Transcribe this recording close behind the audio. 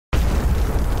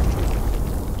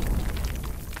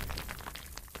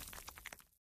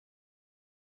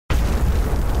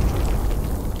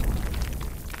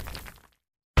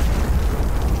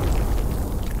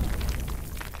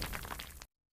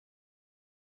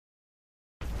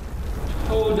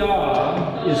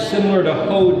Hodah is similar to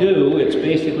Hodu. It's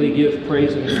basically give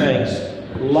praise and thanks.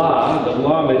 La, the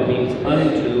lamed means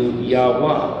unto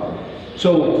Yahweh.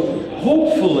 So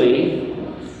hopefully,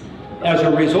 as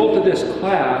a result of this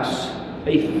class,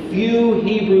 a few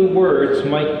Hebrew words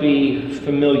might be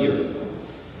familiar.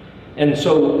 And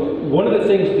so one of the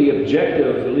things, the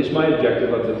objective, at least my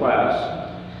objective of the class,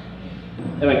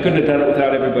 and I couldn't have done it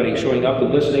without everybody showing up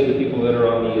and listening to people that are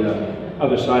on the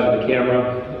other side of the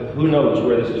camera. Who knows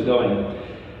where this is going.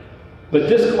 But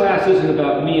this class isn't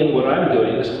about me and what I'm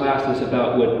doing. This class is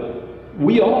about what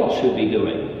we all should be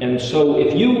doing. And so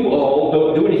if you all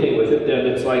don't do anything with it, then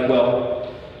it's like,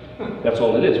 well, that's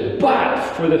all it is. But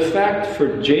for the fact,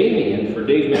 for Jamie and for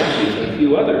Dave Matthews and a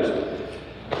few others,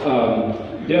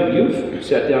 Deb, you've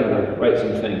sat down to write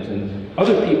some things. And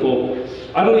other people,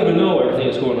 I don't even know everything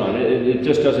that's going on. It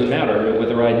just doesn't matter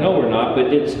whether I know or not,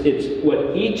 but it's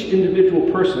what each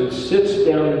individual person sits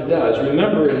down and does.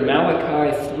 Remember in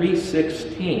Malachi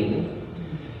 3:16,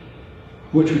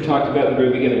 which we talked about in the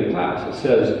very beginning of the class, it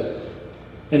says,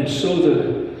 and so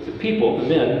the people, the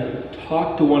men,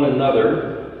 talk to one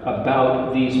another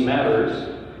about these matters,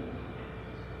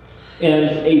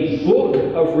 and a book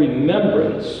of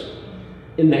remembrance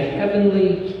in the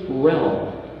heavenly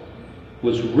realm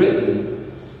was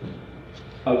written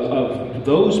of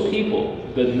those people.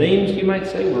 The names, you might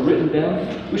say, were written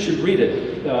down. We should read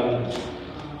it.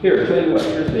 Here, I'll tell you what,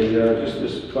 here's just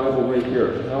this Bible right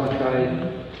here. Malachi,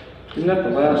 isn't that the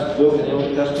last book in the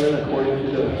Old Testament according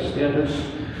to the standards?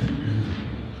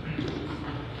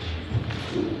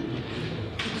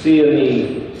 See, in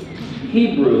the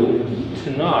Hebrew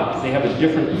Tanakh, they have a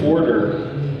different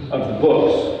order of the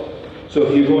books. So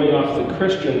if you're going off the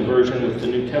Christian version with the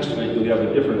New Testament, you'll have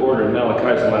a different order, and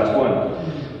Malachi's the last one.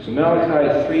 So Malachi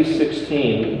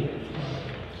 3:16,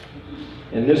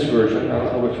 in this version, I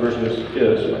don't know which version this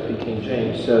is, it might be King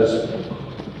James, says,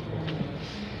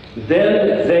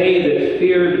 then they that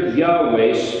feared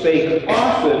Yahweh spake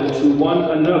often to one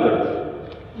another.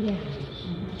 Yeah.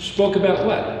 Spoke about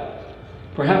what?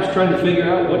 Perhaps trying to figure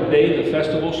out what day the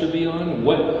festival should be on,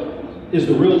 what is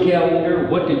the real calendar,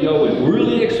 what did Yahweh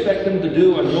really expect them to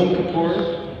do on Yom Kippur?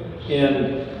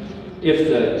 And if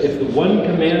the one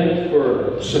command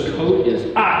for Sukkot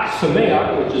is Ak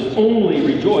Sameach, which is only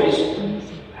rejoice,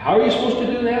 how are you supposed to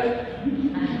do that?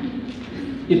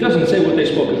 It doesn't say what they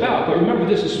spoke about, but remember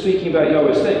this is speaking about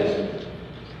Yahweh's things.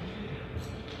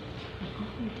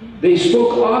 They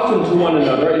spoke often to one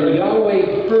another, and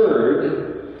Yahweh heard.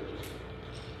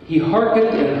 He hearkened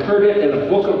and heard it, and a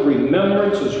book of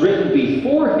remembrance was written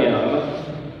before him.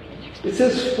 It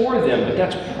says for them, but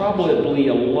that's probably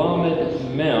a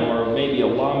lamed mem, or maybe a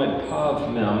lamed pav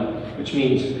mem, which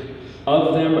means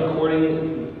of them,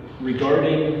 according,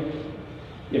 regarding,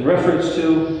 in reference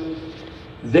to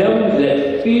them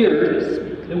that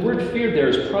feared. The word feared there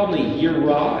is probably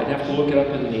yirah. I'd have to look it up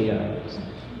in the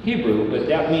Hebrew, but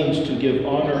that means to give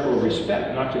honor or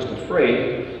respect, not just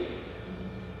afraid.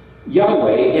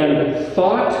 Yahweh, and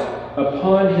thought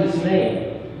upon his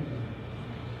name.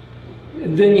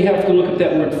 And then you have to look up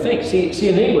that word think. See,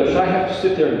 in English, I have to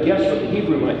sit there and guess what the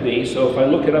Hebrew might be. So if I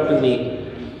look it up in the,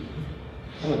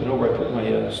 I don't even know where I put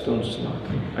my stones to knock.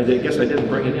 I guess I didn't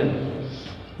bring it in. Is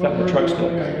that in the truck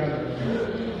still?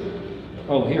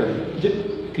 Oh, here.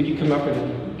 Could you come up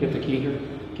and get the key here,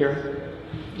 Karen?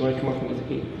 You want to come up and get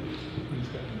the key?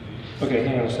 Okay,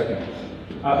 hang on a second.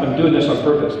 I'm doing this on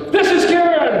purpose. This is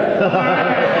Karen!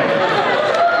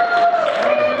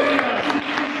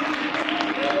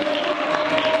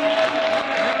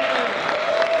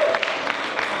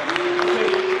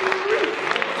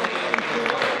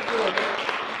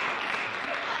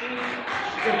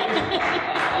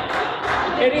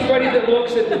 Anybody that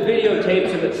looks at the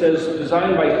videotapes and it says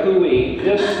designed by Kui,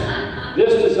 this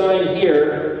design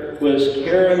here was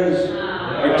Karen's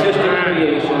artistic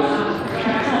creation.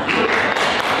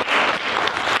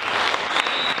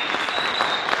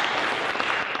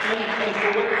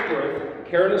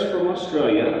 Karen is from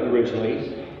Australia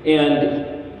originally, and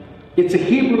it's a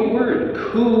Hebrew word.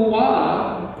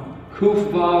 Kuwa,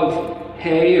 Kufvav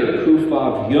Hey or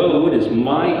Kufvav Yod is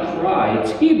my cry.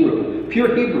 It's Hebrew,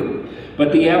 pure Hebrew.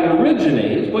 But the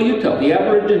Aborigines, well, you tell, the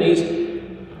Aborigines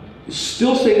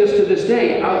still say this to this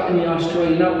day out in the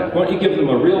Australian outback. Why don't you give them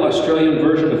a real Australian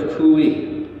version of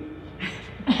Kui?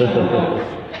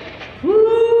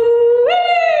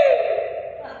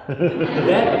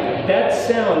 That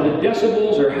sound, the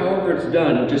decibels or however it's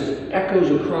done, just echoes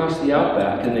across the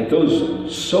outback, and it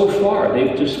goes so far.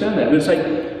 They've just done that. And it's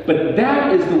like, but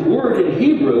that is the word in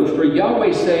Hebrew for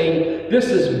Yahweh saying, this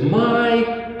is my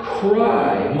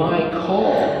cry, my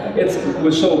call.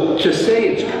 So to say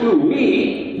it's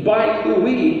kui, by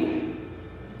kui,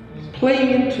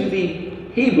 playing into the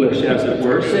Hebrews, as it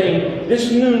were, saying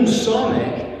this Nun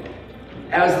Sonic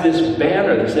as this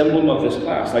banner, this emblem of this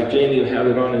class, like Jamie had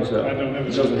it on his, he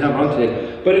doesn't have it on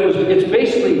today. But it's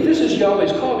basically, this is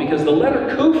Yahweh's call, because the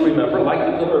letter Kuf, remember, like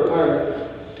the pillar of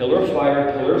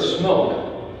fire, pillar of smoke,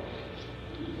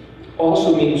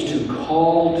 also means to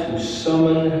call, to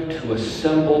summon, to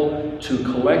assemble, to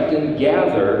collect and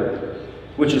gather,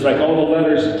 which is like all the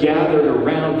letters gathered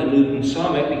around the Nun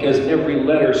Samic, because every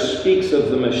letter speaks of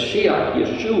the Mashiach,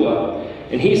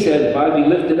 Yeshua. And he said, if I be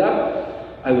lifted up,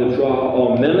 I will draw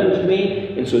all men unto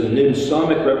me. And so the Nun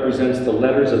Samic represents the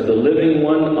letters of the living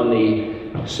one on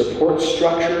the support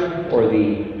structure, or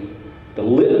the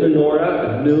lit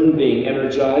menorah, of Nun being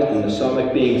energized, and the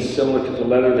Samic being similar to the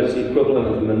letter that's the equivalent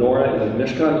of the menorah in the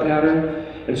Mishkan pattern.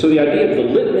 And so the idea of the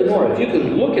lit menorah, if you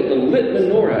can look at the lit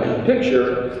menorah in the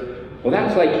picture, well,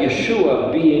 that's like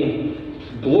Yeshua being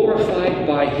glorified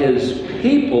by his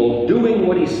people, doing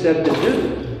what he said to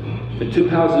do. The two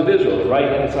houses of Israel, the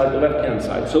right-hand side, the left-hand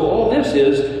side. So all this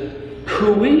is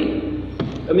kui.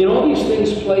 I mean, all these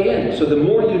things play in. So the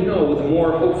more you know, the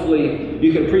more hopefully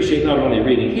you can appreciate not only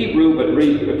reading Hebrew, but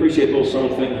appreciate little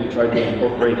subtle things we tried to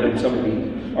incorporate in some of the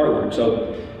artwork.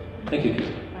 So, thank you.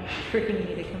 Tricking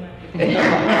me to come up here.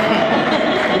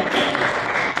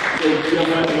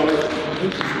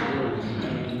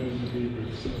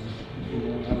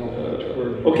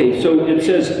 Okay, so it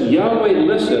says, Yahweh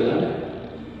listened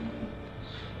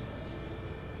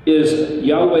is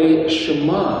Yahweh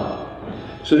Shema.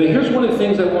 So then here's one of the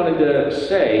things I wanted to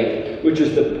say, which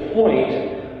is the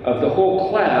point of the whole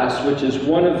class, which is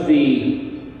one of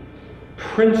the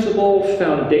principal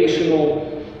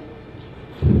foundational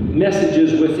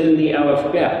messages within the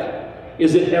Aleph Bet,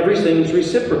 is that everything's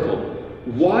reciprocal.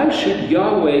 Why should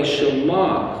Yahweh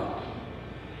Shema?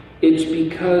 It's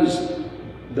because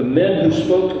the men who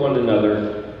spoke to one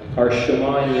another are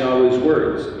Shema Yahweh's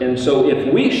words. And so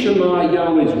if we Shema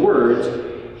Yahweh's words,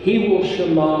 he will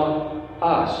Shema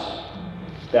us.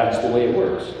 That's the way it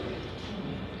works.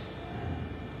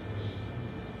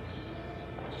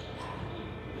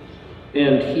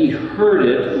 And he heard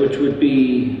it, which would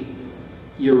be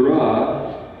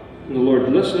Yerah, and the Lord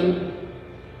listened.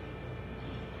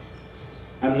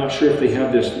 I'm not sure if they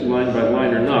have this line by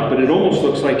line or not, but it almost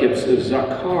looks like it's a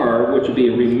Zakar, which would be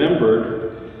remembered,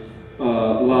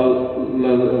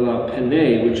 La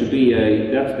Pene, which would be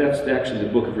that's actually the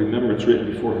book of remembrance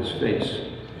written before his face.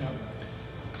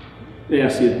 Yeah,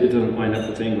 see, it doesn't line up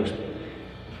with English.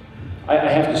 I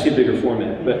have to see a bigger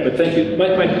format, but thank you.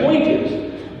 My point is,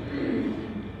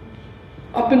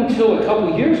 up until a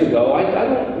couple years ago, I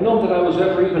don't know that I was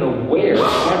ever even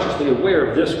consciously aware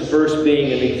of this verse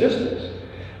being in existence.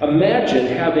 Imagine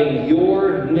having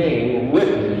your name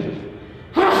written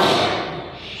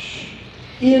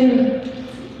in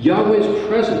Yahweh's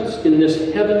presence in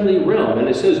this heavenly realm. And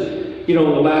it says, you know,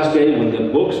 in the last day when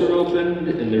the books are opened,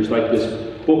 and there's like this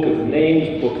book of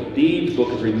names, book of deeds,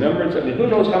 book of remembrance. I mean, who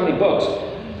knows how many books?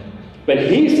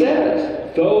 But he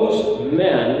says, those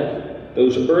men,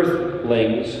 those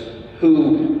earthlings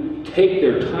who take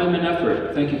their time and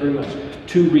effort, thank you very much,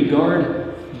 to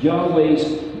regard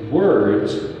Yahweh's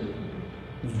words,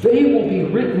 they will be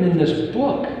written in this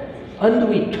book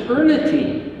unto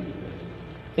eternity.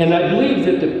 And I believe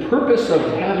that the purpose of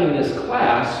having this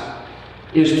class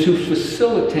is to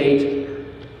facilitate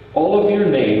all of your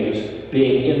names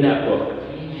being in that book.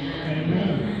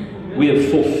 Amen. We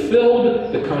have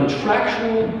fulfilled the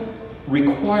contractual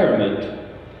requirement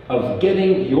of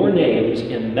getting your names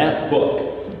in that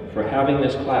book for having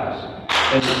this class.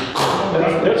 And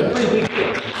that's a pretty big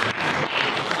deal.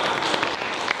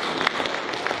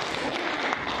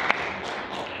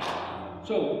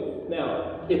 So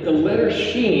now, if the letter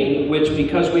Sheen, which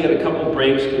because we had a couple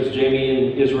breaks, because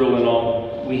Jamie and Israel and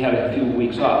all, we had a few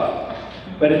weeks off.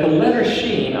 But at the letter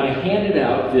Sheen, I handed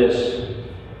out this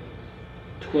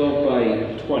 12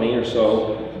 by 20 or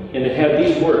so, and it had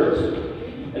these words.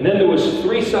 And then there was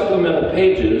 3 supplemental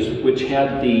pages which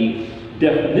had the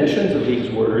definitions of these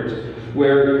words,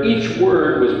 where each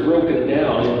word was broken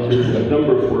down into a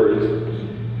number of words.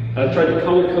 And I tried to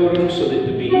color code them so that it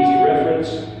would be easy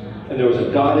reference. And there was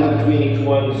a dot in between each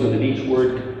one so that each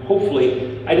word,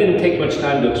 hopefully, I didn't take much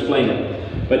time to explain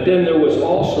it. But then there was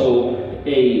also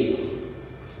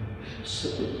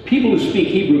people who speak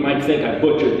Hebrew might think I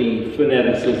butchered the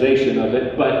phoneticization of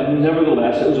it, but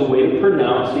nevertheless, it was a way to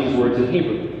pronounce these words in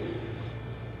Hebrew.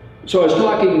 So I was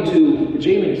talking to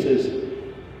Jamie, and he says,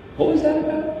 what was that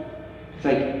about? It's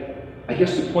like, I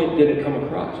guess the point didn't come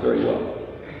across very well.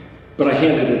 but I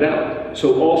handed it out.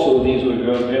 So also these were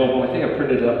available. I think I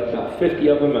printed up about 50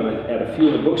 of them, and I had a few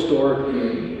in the bookstore.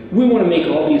 We want to make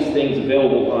all these things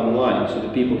available online so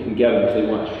that people can get them if they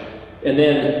want. And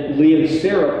then Lee and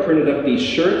Sarah printed up these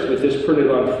shirts with this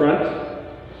printed on front.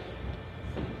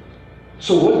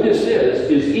 So what this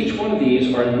is each one of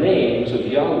these are names of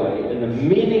Yahweh, and the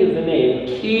meaning of the name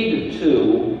keyed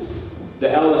to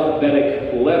the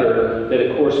alphabetic letter that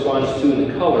it corresponds to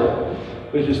in the color,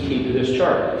 which is keyed to this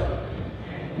chart.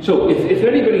 So if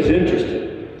anybody's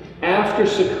interested, after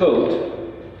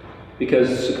Sukkot,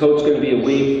 because Sukkot's going to be a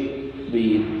week,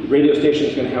 the radio station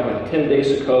is going to have a 10-day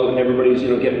Sukkot, and everybody's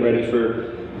getting ready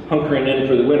for hunkering in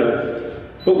for the winter.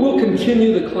 But we'll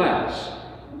continue the class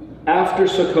after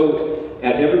Sukkot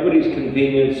at everybody's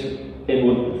convenience,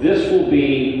 and this will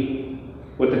be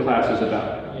what the class is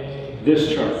about.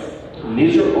 This chart. And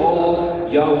these are all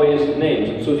Yahweh's names.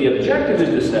 And so the objective is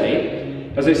to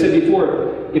say, as I said before,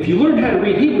 if you learn how to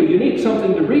read Hebrew, you need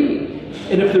something to read.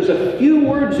 And if there's a few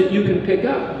words that you can pick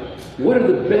up, what are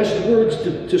the best words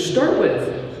to start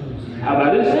with? How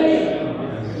about his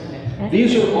name?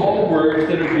 These are all words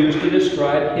that are used to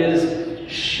describe his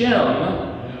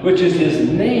Shem, which is his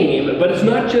name, but it's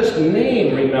not just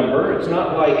name, remember? It's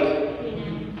not like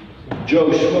Joe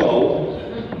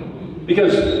Schmo,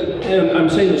 because, and I'm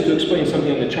saying this to explain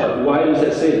something on the chart. Why does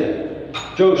that say that?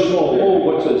 Joe Schmo, oh,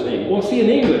 what's his name? Well, see, in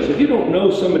English, if you don't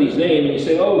know somebody's name and you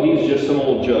say, oh, he's just some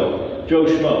old Joe, Joe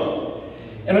Schmo.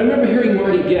 And I remember hearing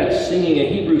Marty Getz singing a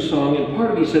Hebrew song, and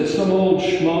part of it said, some old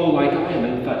schmo like I am,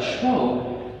 and I thought,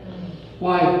 schmo?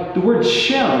 Why, the word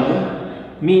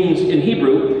Shem means, in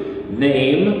Hebrew,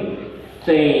 name,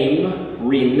 fame,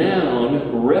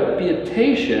 renown,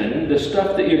 reputation, the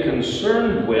stuff that you're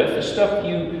concerned with, the stuff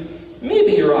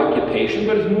maybe your occupation,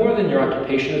 but it's more than your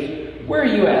occupation, it's where are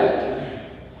you at?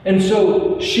 And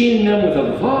so, Shin Mem with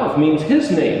a Vav means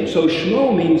his name, so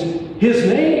Shmo means his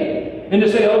name. And to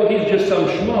say, oh, he's just some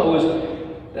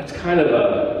Shmo, that's kind of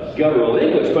a guttural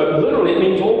English, but literally it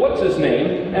means, well, what's his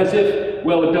name? As if,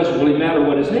 well, it doesn't really matter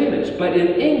what his name is. But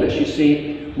in English, you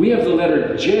see, we have the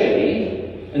letter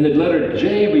J, and the letter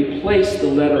J replaced the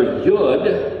letter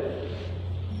Yud,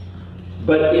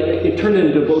 but it turned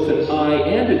into both an I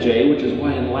and a J, which is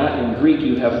why in Latin and Greek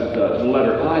you have the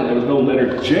letter I. There was no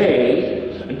letter J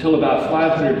until about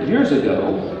 500 years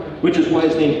ago, which is why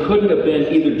his name couldn't have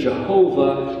been either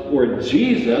Jehovah or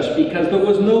Jesus, because there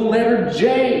was no letter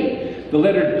J. The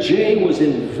letter J was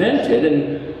invented,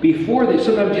 and before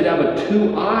sometimes you'd have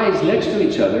two I's next to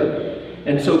each other.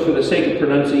 And so for the sake of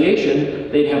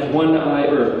pronunciation, they'd have one I,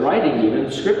 or writing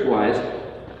even, script-wise,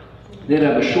 they'd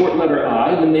have a short letter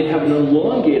I, then they'd have an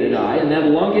elongated I, and that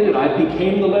elongated I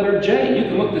became the letter J. You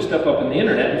can look this stuff up on the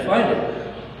internet and find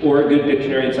it, or a good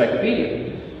dictionary encyclopedia.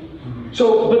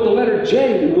 So, but the letter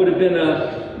J would have been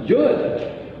a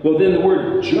Yud. Well, then the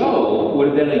word Joe would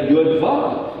have been a Yud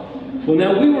Vav. Well,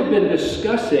 now we have been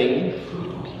discussing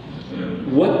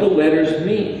what the letters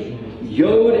mean.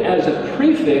 Yod as a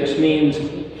prefix means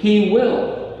he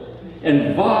will,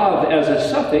 and Vav as a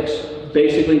suffix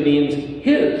basically means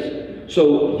his.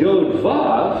 So Yod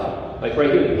Vav, like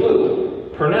right here in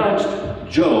blue, pronounced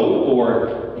Joe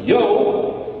or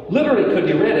Yo, literally could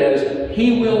be read as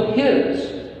he will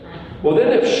his. Well,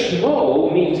 then if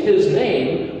Shmo means his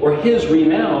name or his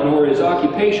renown or his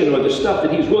occupation or the stuff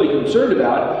that he's really concerned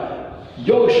about,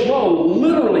 Yo Shmo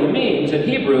literally means in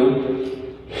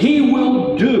Hebrew, he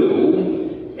will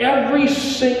do every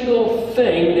single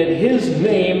thing that his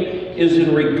name is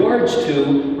in regards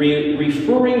to,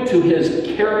 referring to his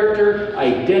character,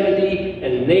 identity,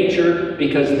 and nature,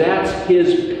 because that's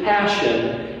his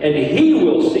passion, and he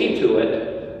will see to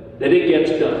it that it gets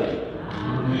done.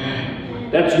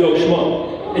 That's Yo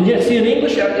Shmo. And yet, see, in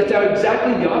English, it's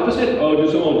exactly the opposite. Oh,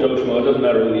 just some old Joe Schmo. It doesn't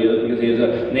matter who he is, because he has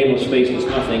a nameless, faceless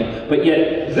nothing. But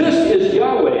yet, this is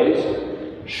Yahweh's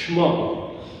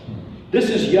Shmo. This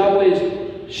is Yahweh's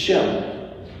Shem.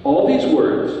 All these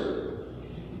words,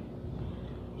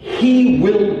 he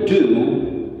will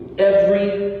do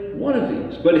every one of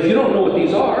these. But if you don't know what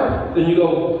these are, then you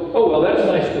go, oh, well, that's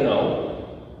nice to know.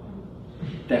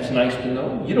 That's nice to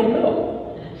know. You don't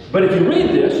know. But if you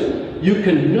read this, you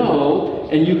can know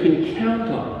and you can count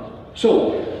on.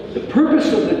 So, the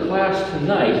purpose of the class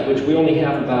tonight, which we only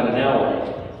have about an hour,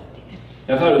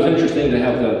 I thought it was interesting to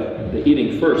have the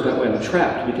eating first. That way I'm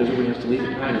trapped because everybody has to leave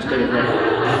behind and stay around.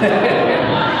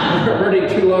 We're running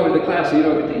too long with the class, so you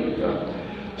don't get to eat.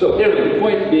 So anyway, the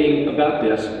point being about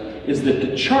this is that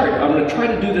the chart, I'm going to try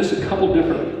to do this a couple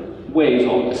different ways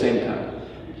all at the same time.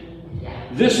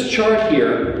 This chart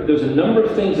here, there's a number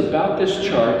of things about this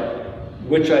chart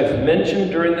which I've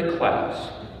mentioned during the class.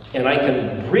 And I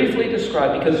can briefly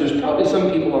describe, because there's probably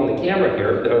some people on the camera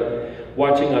here that are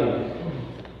watching on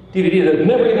DVD that have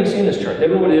never even seen this chart. They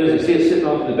don't know what it is, they see it sitting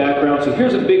off in the background. So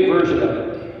here's a big version of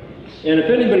it. And if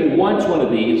anybody wants one of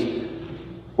these,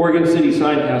 Oregon City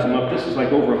Sign has them up. This is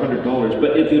like over $100.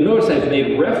 But if you notice, I've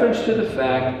made reference to the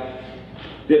fact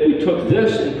that we took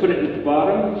this and put it at the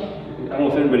bottom. I don't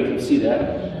know if anybody can see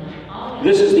that.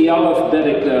 This is the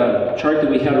alphabetic chart that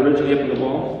we had originally up in the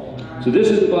wall. So this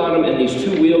is the bottom, and these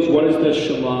two wheels, one is the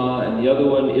Shema, and the other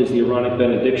one is the Aaronic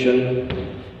benediction.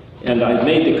 And I've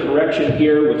made the correction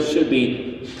here, which should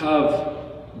be Tav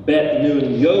Bet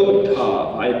Nun Yod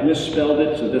Tav. I had misspelled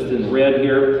it, so this is in red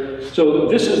here. So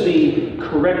this is the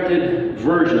corrected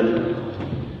version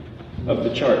of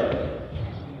the chart.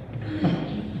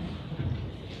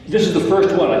 This is the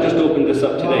first one. I just opened this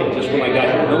up today, just when I got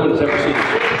here. No one has ever seen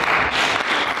it.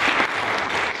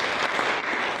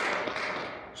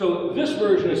 So this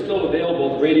version is still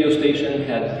available. The radio station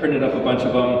had printed up a bunch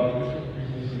of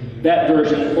them. That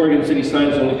version, Oregon City Sign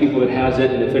is the only people that has it,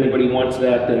 and if anybody wants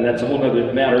that, then that's a whole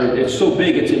other matter. It's so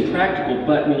big, it's impractical,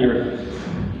 but when you're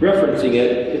referencing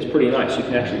it, it's pretty nice. You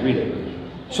can actually read it.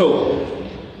 So,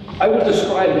 I will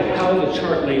describe how the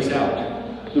chart lays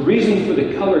out. The reason for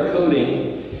the color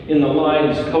coding in the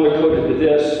lines, color-coded to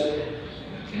this,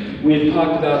 we had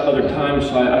talked about other times,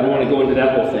 so I don't want to go into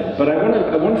that whole thing. But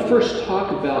I want to first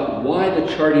talk about why the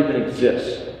chart even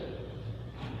exists.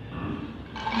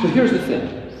 So here's the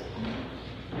thing.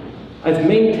 I've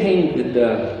maintained that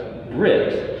the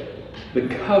Brit, the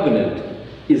covenant,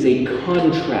 is a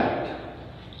contract.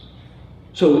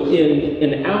 So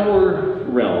in our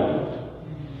realm,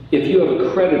 if you have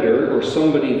a creditor or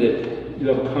somebody that you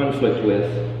have a conflict with,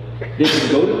 they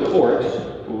can go to court,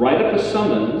 write up a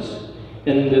summons,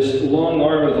 and this long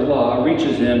arm of the law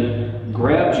reaches in,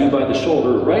 grabs you by the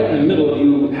shoulder, right in the middle of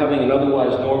you having an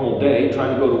otherwise normal day,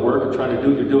 trying to go to work or trying to do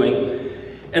what you're doing,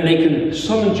 and they can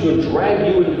summon you and drag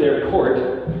you into their court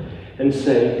and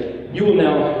say, you will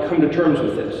now come to terms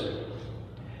with this.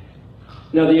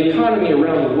 Now, the economy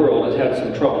around the world has had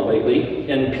some trouble lately,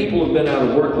 and people have been out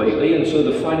of work lately, and so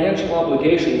the financial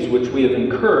obligations which we have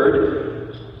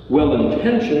incurred,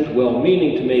 well-intentioned,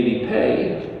 well-meaning to maybe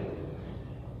pay,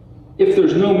 if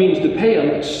there's no means to pay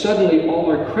them, suddenly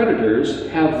all our creditors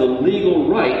have the legal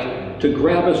right to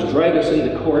grab us, drag us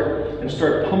into court, and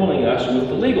start pummeling us with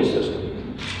the legal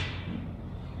system.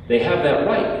 They have that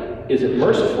right. Is it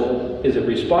merciful? Is it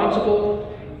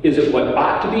responsible? Is it what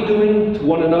ought to be doing to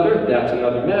one another? That's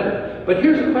another matter. But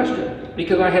here's a question,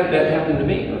 because I had that happen to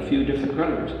me, a few different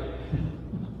creditors.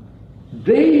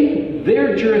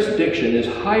 Their jurisdiction is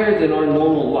higher than our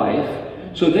normal life,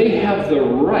 so they have the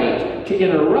right to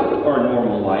interrupt our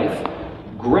normal life,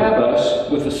 grab us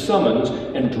with a summons,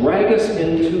 and drag us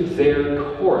into their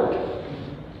court.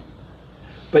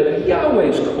 But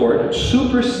Yahweh's court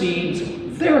supersedes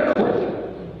their court.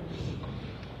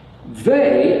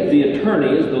 They, the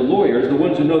attorneys, the lawyers, the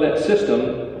ones who know that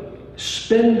system,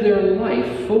 spend their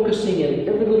life focusing in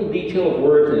every little detail of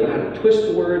words and how to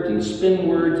twist words and spin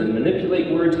words and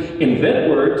manipulate words, invent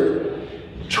words,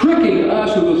 tricking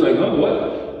us who was like, oh,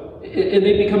 what? And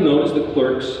they become known as the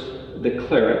clerks, the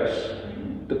clerics,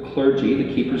 the clergy,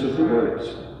 the keepers of the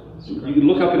words. You can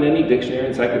look up in any dictionary,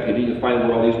 encyclopedia, you find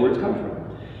where all these words come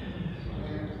from.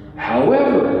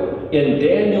 However, in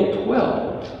Daniel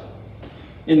 12,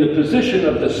 in the position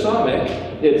of the Psalmic,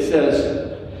 it says,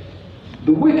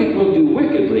 the wicked will do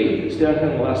wickedly, it's down here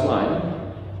in the last line,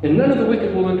 and none of the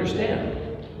wicked will understand.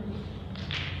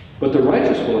 But the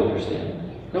righteous will understand.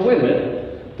 Now wait a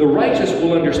minute, the righteous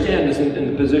will understand is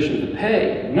in the position to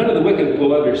pay. None of the wicked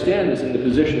will understand is in the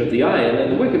position of the ayin,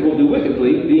 and the wicked will do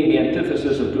wickedly, being the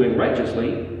antithesis of doing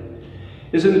righteously,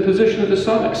 is in the position of the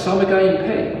Psalmic ayin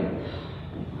pay.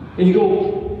 And you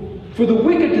go, for the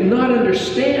wicked to not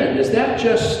understand, is that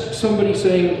just somebody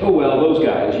saying, oh well, those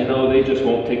guys, you know, they just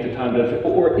won't take the time to...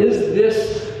 Or is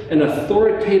this an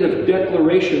authoritative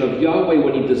declaration of Yahweh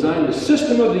when he designed the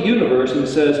system of the universe and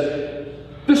says,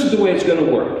 this is the way it's going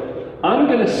to work. I'm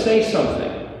going to say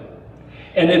something.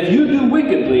 And if you do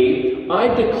wickedly, I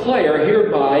declare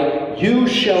hereby, you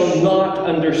shall not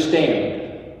understand.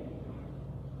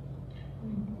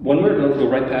 One word, it'll go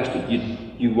right past you.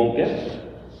 You won't get it.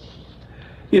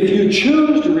 If you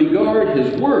choose to regard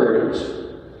his words,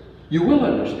 you will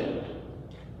understand.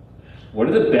 What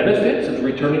are the benefits of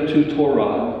returning to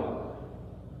Torah?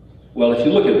 Well, if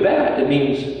you look at that, it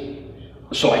means,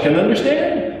 so I can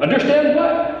understand. Understand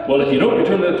what? Well, if you don't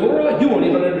return to the Torah, you won't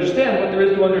even understand what there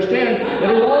is to understand.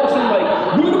 And it'll all seem like,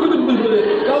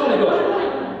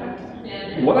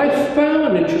 what I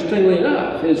found, interestingly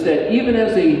enough, is that even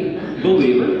as a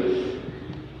believer,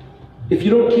 If you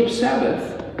don't keep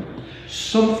Sabbath,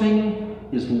 something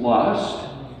is lost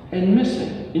and missing.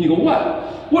 And you go,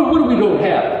 what? What do we don't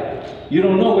have? You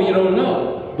don't know what you don't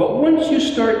know. But once you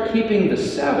start keeping the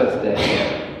Sabbath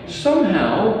day,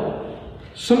 somehow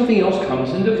something else comes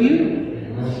into view.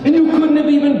 And you couldn't have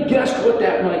even guessed what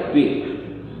that might be.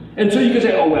 And so you can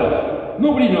say, oh, well,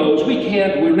 nobody knows. We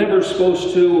can't. We're never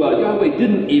supposed to. Yahweh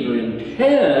didn't even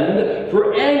intend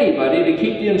for anybody to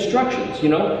keep the instructions, you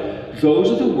know.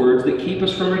 Those are the words that keep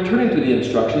us from returning to the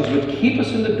instructions, that keep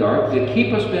us in the dark, that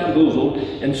keep us bamboozled,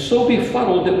 and so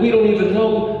befuddled that we don't even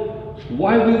know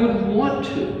why we would want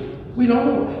to. We don't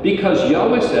know. Because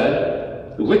Yahweh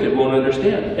said, the wicked won't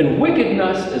understand. And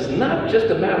wickedness is not just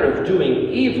a matter of doing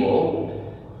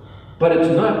evil, but it's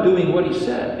not doing what he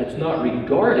said. It's not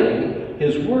regarding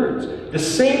his words. The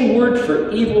same word for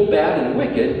evil, bad, and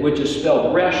wicked, which is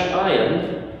spelled resh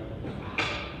ayin,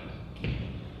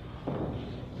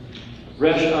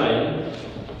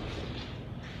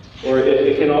 or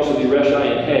it can also be resh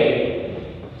ayin hey,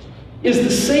 is the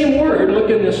same word. Look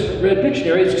in this red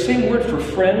dictionary. It's the same word for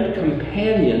friend,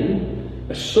 companion,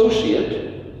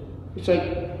 associate. It's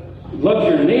like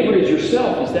love your neighbor as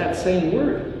yourself is that same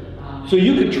word. So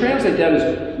you could translate that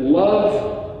as love.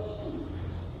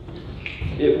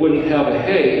 It wouldn't have a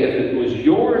hey if it was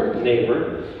your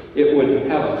neighbor. It would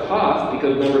have a kaf,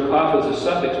 because remember, kaf is a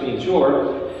suffix, means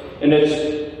your, and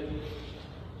it's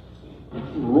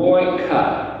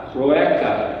roeka.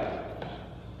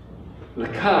 The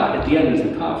ka at the end is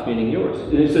the kaf, meaning yours.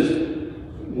 And it says,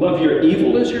 love your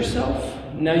evil as yourself.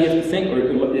 Now you have to think, or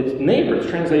it's neighbor. It's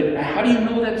translated, how do you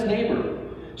know that's neighbor?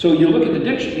 So you look at the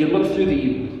dictionary, you look through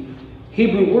the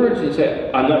Hebrew words and you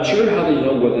say, I'm not sure how they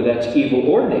know whether that's evil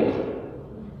or neighbor.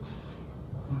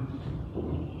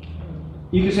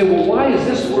 You can say, well, why is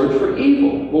this word for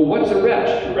evil? Well, what's a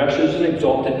resh? A resh is an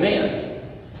exalted man.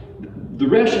 The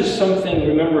resh is something,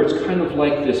 remember, it's kind of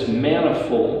like this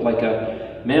manifold, like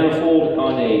a manifold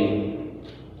on an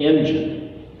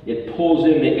engine. It pulls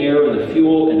in the air and the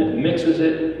fuel and it mixes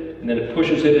it, and then it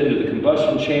pushes it into the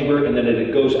combustion chamber, and then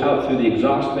it goes out through the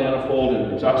exhaust manifold, and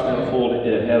the exhaust manifold,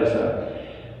 it has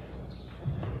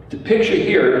the picture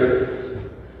here,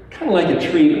 kind of like a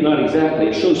tree, but not exactly.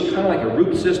 It shows kind of like a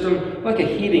root system, like a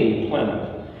heating plant.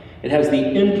 It has the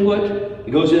input,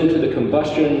 it goes into the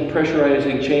combustion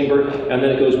pressurizing chamber, and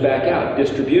then it goes back out,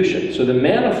 distribution. So the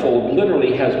manifold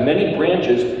literally has many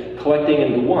branches collecting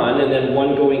into one, and then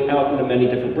one going out into many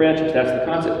different branches. That's the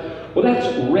concept. Well, that's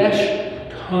resh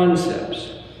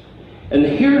concepts. And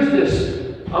here's this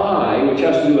I, which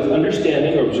has to do with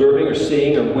understanding or observing or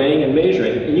seeing or weighing and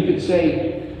measuring. And you could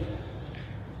say,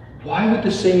 why would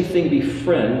the same thing be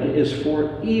friend is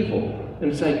for evil?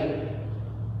 And it's like,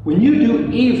 when you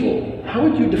do evil, how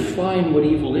would you define what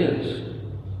evil is?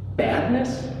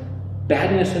 Badness?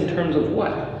 Badness in terms of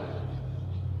what?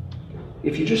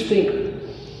 If you just think,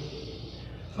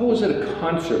 I was at a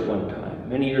concert one time,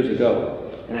 many years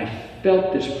ago, and I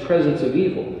felt this presence of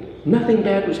evil. Nothing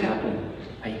bad was happening.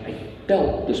 I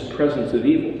felt this presence of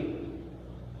evil.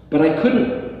 But I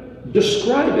couldn't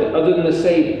describe it other than to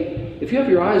say, if you have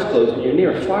your eyes closed and you're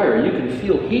near a fire, you can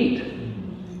feel heat.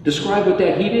 Describe what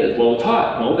that heat is. Well, it's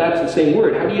hot. No, that's the same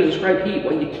word. How do you describe heat?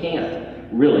 Well, you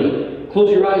can't, really. Close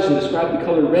your eyes and describe the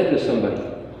color red to somebody.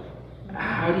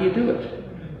 How do you do it?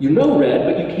 You know red,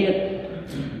 but you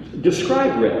can't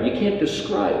describe red. You can't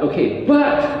describe. Okay,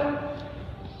 but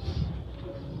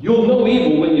you'll know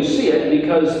evil when you see it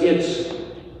because it's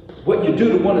what you do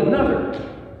to one another.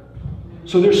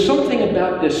 So there's something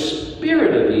about this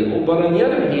spirit of evil, but on the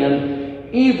other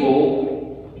hand,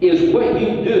 evil is what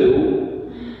you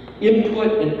do,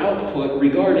 input and output,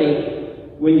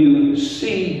 regarding when you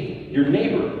see your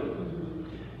neighbor.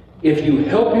 If you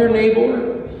help your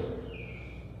neighbor,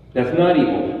 that's not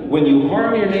evil. When you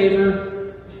harm your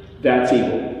neighbor, that's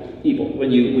evil. Evil.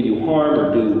 When you harm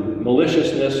or do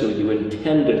maliciousness, or you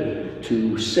intend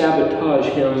to sabotage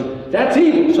him, that's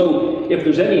evil. So if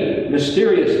there's any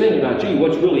mysterious thing about, gee,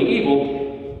 what's really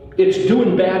evil, it's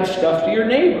doing bad stuff to your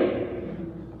neighbor.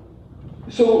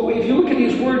 So if you look at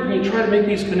these words and you try to make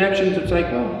these connections, it's like,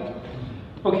 oh,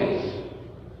 okay.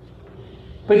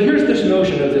 But here's this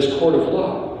notion of this court of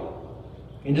law.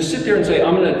 And to sit there and say,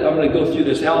 I'm gonna go through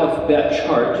this alphabet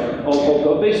chart.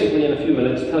 I'll basically in a few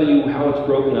minutes tell you how it's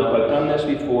broken up. I've done this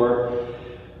before.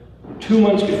 2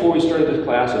 months before we started this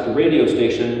class at the radio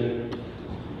station,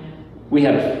 we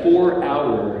had a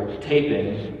 4-hour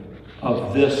taping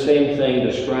of this same thing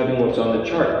describing what's on the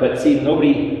chart. But see,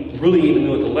 nobody really even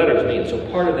knew what the letters mean. So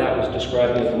part of that was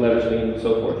describing what the letters mean and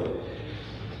so forth.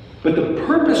 But the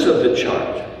purpose of the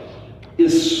chart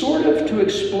is sort of to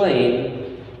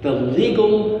explain the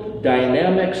legal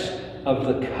dynamics of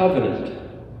the covenant.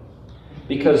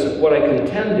 Because what I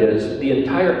contend is the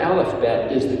entire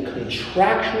alphabet is the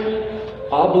contractual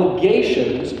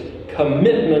obligations,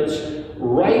 commitments,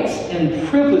 rights, and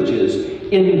privileges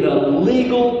in the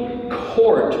legal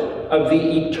court of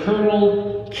the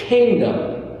eternal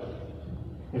kingdom.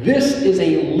 This is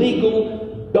a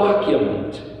legal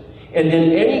document. And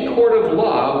in any court of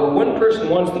law where one person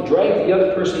wants to drag the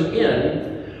other person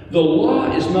in, the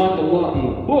law is not the law in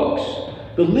the books.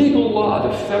 The legal law,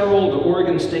 the federal, the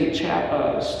Oregon state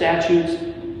statutes,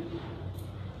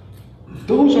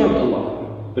 those aren't the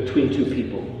law between two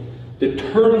people. The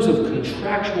terms of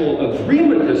contractual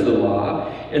agreement is the law,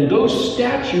 and those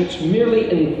statutes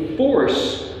merely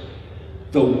enforce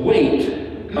the weight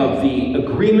of the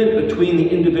agreement between the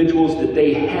individuals that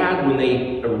they had when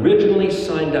they originally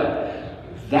signed up.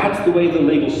 That's the way the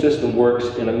legal system works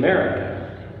in America.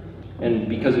 And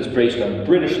because it's based on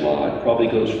British law, it probably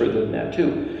goes further than that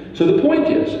too. So the point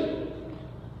is,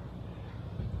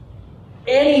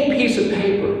 any piece of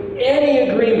paper, any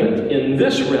agreement in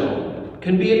this realm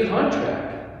can be a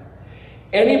contract.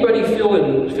 Anybody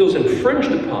feels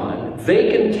infringed upon,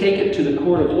 they can take it to the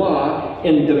court of law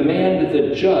and demand that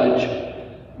the judge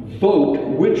vote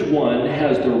which one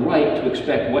has the right to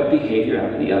expect what behavior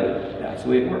out of the other. That's the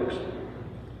way it works.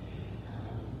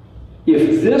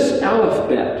 If this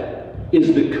alphabet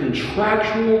is the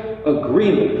contractual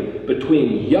agreement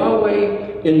between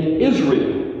Yahweh and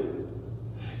Israel,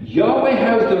 Yahweh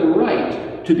has the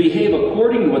right to behave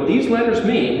according to what these letters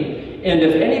mean, and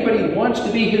if anybody wants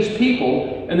to be his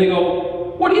people, and they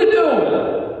go, what are you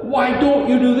doing? Why don't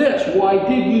you do this? Why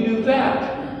did you do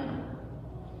that?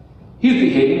 He's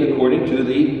behaving according to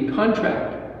the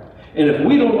contract. And if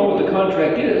we don't know what the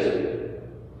contract is,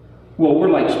 well, we're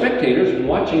like spectators and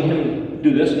watching him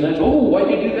do this and that. Oh, why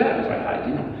did you do that? It's like,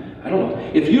 I don't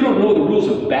know. If you don't know the rules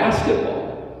of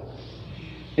basketball,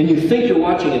 and you think you're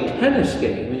watching a tennis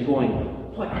game, and you're going,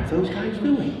 what are those guys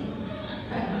doing?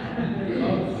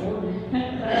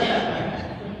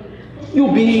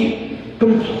 You'll be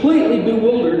completely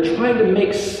bewildered trying to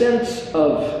make sense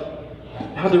of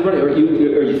how they're running. Or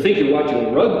you think you're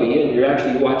watching rugby and you're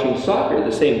actually watching soccer,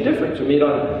 the same difference. I mean,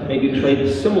 maybe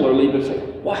played similarly, but it's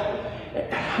like, what?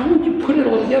 How would you put it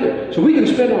all together? So we can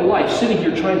spend our life sitting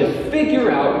here trying to figure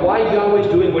out why Yahweh's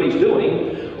doing what he's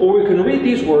doing, or we can read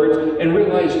these words and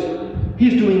realize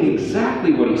he's doing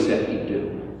exactly what he said he'd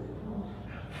do.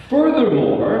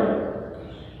 Furthermore,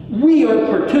 we are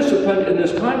participant in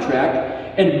this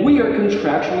contract, and we are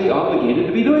contractually obligated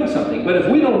to be doing something. But if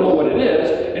we don't know what it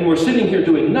is, and we're sitting here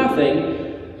doing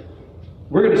nothing,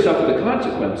 we're going to suffer the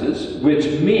consequences, which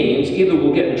means either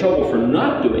we'll get in trouble for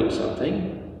not doing something,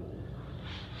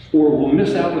 or we'll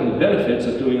miss out on the benefits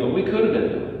of doing what we could have been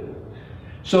doing.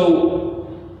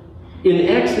 So, in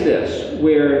Exodus,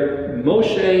 where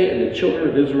Moshe and the children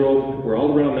of Israel were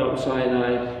all around Mount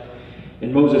Sinai,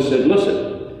 and Moses said,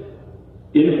 listen,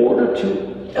 in order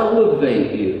to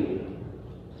elevate you,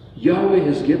 Yahweh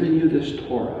has given you this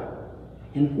Torah.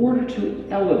 In order to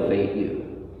elevate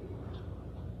you.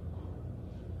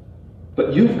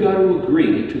 But you've got to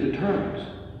agree to the terms.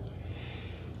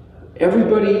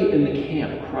 Everybody in the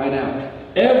camp cried out,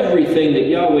 everything that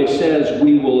Yahweh says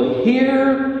we will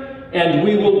hear and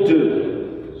we will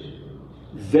do.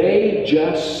 They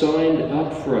just signed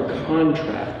up for a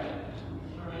contract.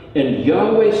 And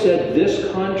Yahweh said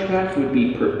this contract would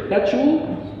be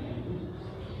perpetual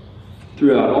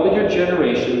throughout all your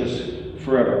generations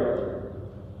forever.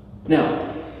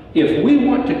 Now, if we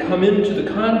want to come into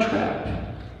the contract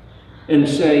and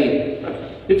say,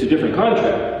 it's a different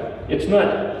contract, it's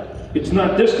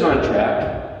not this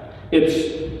contract,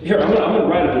 it's, here, I'm going to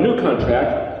write up a new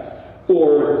contract,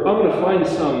 or I'm going to find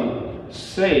some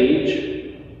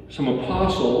sage, some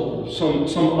apostle,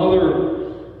 some other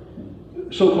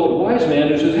so-called wise man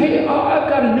who says, hey, I've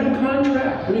got a new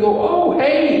contract. And you go, oh,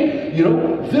 hey, you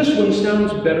know, this one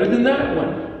sounds better than that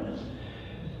one.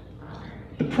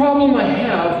 The problem I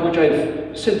have, which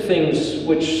I've said things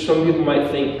which some people might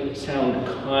think sound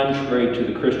contrary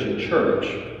to the Christian church.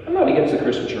 I'm not against the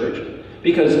Christian church,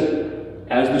 because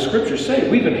as the scriptures say,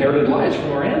 we've inherited lives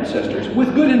from our ancestors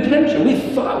with good intention. We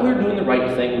thought we were doing the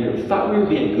right thing. We thought we were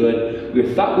being good.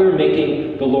 We thought we were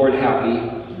making the Lord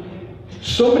happy.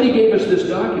 Somebody gave us this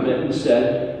document and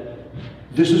said,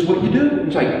 this is what you do.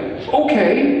 It's like,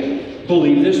 okay,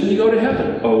 believe this and you go to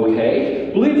heaven.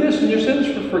 Okay, believe this and your sins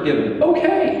are forgiven.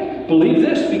 Okay, believe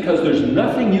this because there's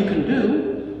nothing you can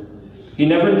do. He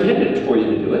never intended for you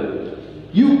to do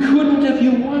it. You couldn't if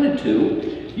you wanted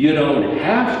to. You don't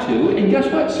have to. And guess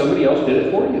what? Somebody else did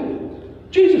it for you.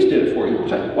 Jesus did it for you.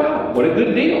 It's like, wow, what a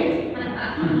good deal.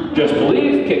 Just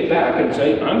believe, kick back, and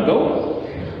say, I'm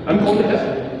going to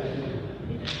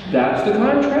heaven. That's the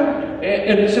contract.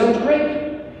 And it sounds great.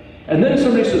 And then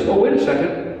somebody says, oh, wait a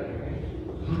second.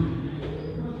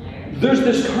 There's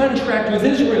this contract with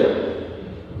Israel.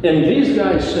 And these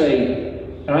guys say,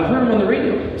 and I've heard them on the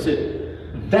radio, say,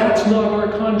 that's not our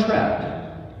contract.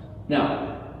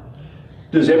 Now,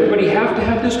 does everybody have to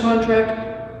have this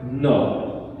contract?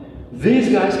 No.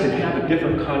 These guys can have a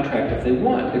different contract if they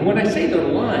want. And when I say they're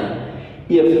lying,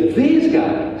 if these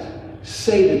guys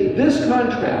say that this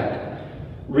contract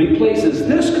replaces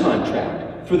this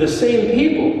contract for the same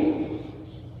people,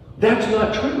 that's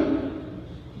not true.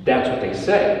 That's what they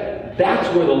say. That's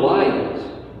where the lie is.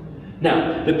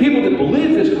 Now, the people that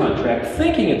believe this contract,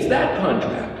 thinking it's that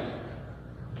contract,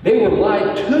 they were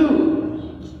lied to.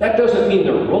 That doesn't mean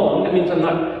they're wrong. That means I'm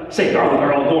not saying, oh,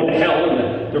 they're all going to hell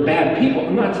and they're bad people.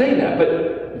 I'm not saying that,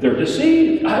 but they're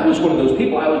deceived. I was one of those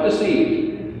people. I was deceived.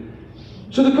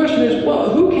 So the question is, well,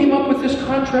 who came up with this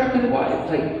contract and why?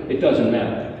 It doesn't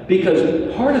matter.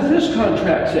 Because part of this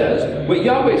contract says, what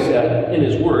Yahweh said in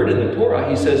His Word, in the Torah,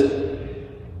 He says,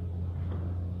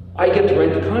 I get to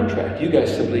write the contract. You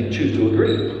guys simply choose to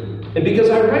agree. And because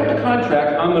I write the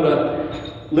contract, I'm going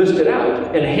to list it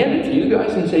out and hand it to you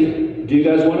guys and say, do you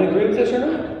guys want to agree with this or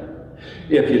not?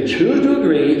 If you choose to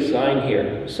agree, sign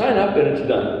here. Sign up and it's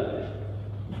done.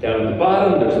 Down at the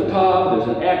bottom, there's a top,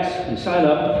 there's an X, you sign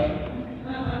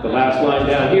up. The last line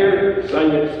down here,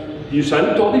 sign it. You sign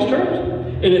up to all these terms.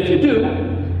 And if you do,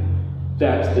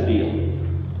 that's the deal.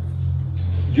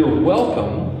 You're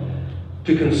welcome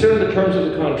to consider the terms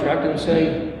of the contract and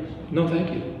say, no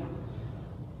thank you.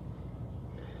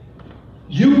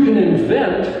 You can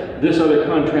invent this other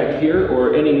contract here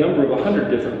or any number of 100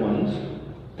 different ones.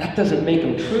 That doesn't make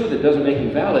them true, that doesn't make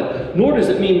them valid, nor does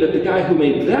it mean that the guy who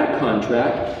made that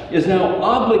contract is now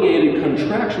obligated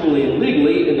contractually and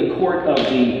legally in the court of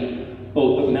the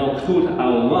Malchut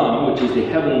Olam, which is the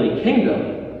heavenly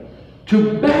kingdom,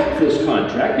 to back this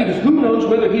contract, because who knows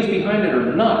whether he's behind it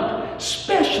or not,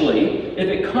 especially if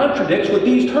it contradicts what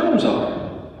these terms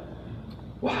are.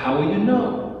 Well, how will you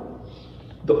know?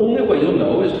 The only way you'll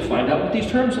know is to find out what these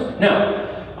terms are. Now,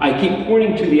 I keep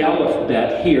pointing to the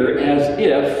alphabet here as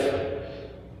if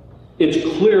it's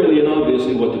clearly and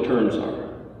obviously what the terms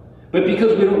are. But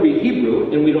because we don't read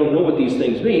Hebrew and we don't know what these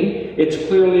things mean, it's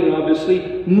clearly and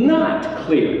obviously not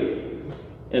clear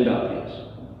and obvious.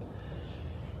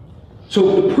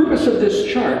 So the purpose of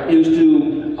this chart is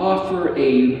to offer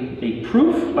a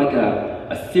proof, like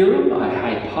a theorem, a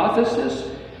hypothesis.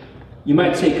 You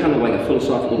might say kind of like a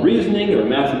philosophical reasoning or a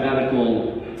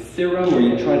mathematical theorem, where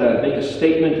you try to make a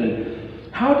statement.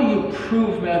 And how do you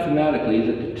prove mathematically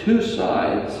that the two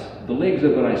sides, the legs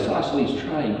of an isosceles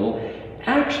triangle,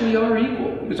 actually are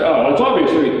equal? You say, oh, it's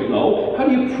obviously equal. No. How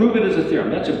do you prove it as a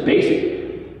theorem? That's a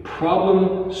basic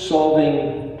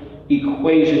problem-solving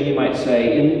equation, you might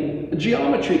say, in a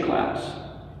geometry class.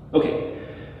 Okay.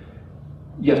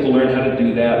 You have to learn how to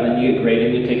do that, and then you get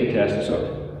graded, and you take a test, and so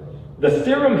on. The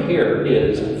theorem here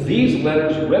is these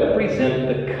letters represent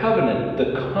the covenant,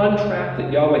 the contract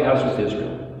that Yahweh has with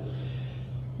Israel.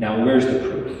 Now, where's the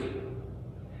proof?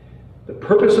 The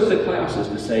purpose of the class is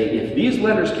to say, if these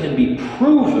letters can be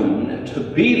proven to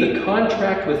be the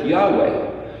contract with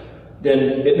Yahweh, then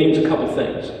it means a couple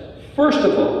things. First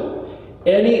of all,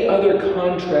 any other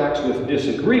contracts which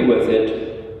disagree with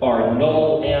it are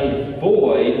null and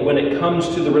void when it comes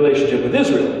to the relationship with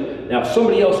Israel. Now, if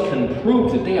somebody else can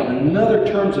prove that they have another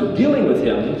terms of dealing with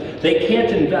him, they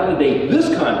can't invalidate this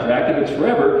contract if it's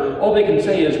forever. All they can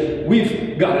say is,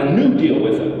 we've got a new deal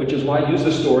with him, which is why I use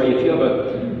the story. If you have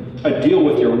a deal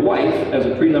with your wife as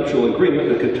a prenuptial agreement,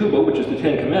 the ketubah, which is the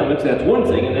 10 Commandments, that's one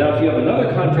thing. And now if you have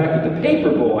another contract with the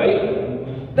paper boy,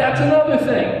 that's another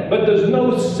thing. But there's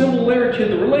no similarity in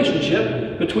the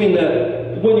relationship between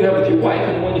the one you have with your wife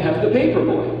and the one you have with the paper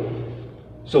boy.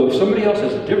 So if somebody else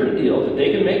has a different deal that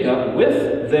they can make up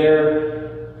with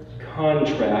their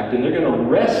contract, and they're going to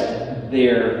rest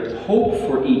their hope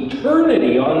for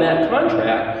eternity on that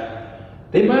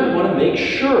contract, they might want to make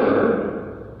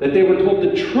sure that they were told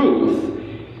the truth.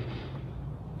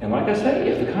 And like I say,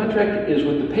 if the contract is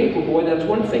with the paper boy, that's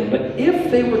one thing. But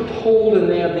if they were told and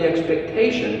they have the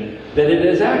expectation that it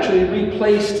has actually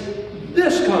replaced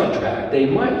this contract, they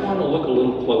might want to look a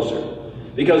little closer.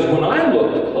 Because when I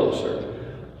looked closer,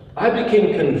 I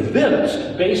became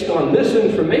convinced, based on this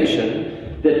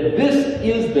information, that this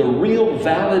is the real,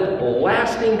 valid,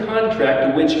 lasting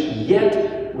contract which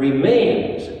yet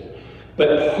remains.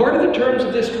 But part of the terms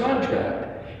of this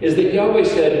contract is that Yahweh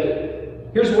said,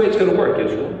 here's the way it's going to work,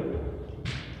 Israel.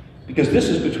 Because this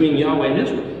is between Yahweh and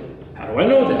Israel. How do I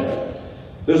know that?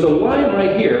 There's a line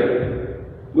right here,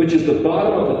 which is the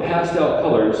bottom of the pastel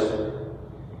colors.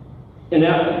 And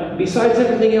now, besides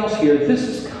everything else here, this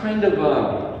is kind of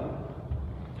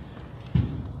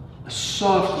a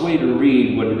soft way to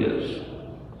read what it is.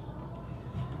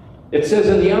 It says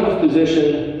in the Aleph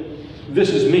position, this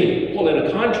is me. Well, in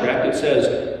a contract, it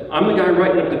says, I'm the guy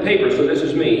writing up the paper, so this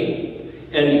is me.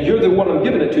 And you're the one I'm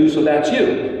giving it to, so that's you.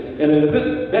 And in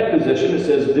the Bet position, it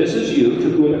says, this is you to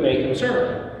whom it may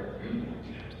concern.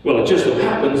 Well, it just so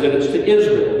happens that it's to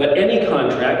Israel. But any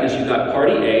contract is you've got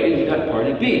party A and you've got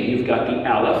party B. You've got the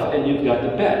Aleph and you've got the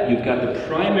Bet. You've got the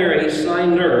primary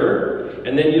signer,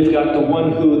 and then you've got the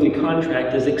one who the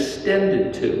contract is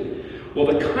extended to. Well,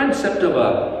 the concept of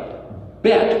a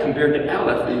Bet compared to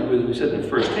Aleph, as we said in the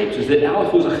first tapes, is that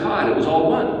Aleph was a chad, it was all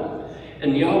one.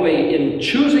 And Yahweh, in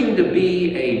choosing to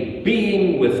be a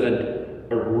being with a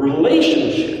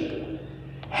relationship,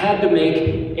 had to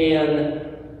make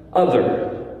an other.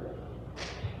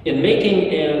 In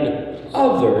making an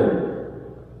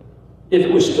other, if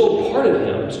it was still part of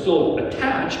him, still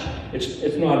attached,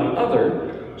 it's not an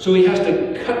other, so he has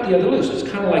to cut the other loose. It's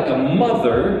kind of like a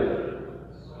mother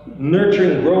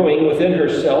nurturing, growing within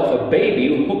herself a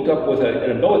baby hooked up with an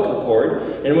umbilical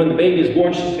cord, and when the baby is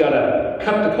born, she's got to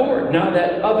cut the cord. Now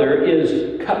that other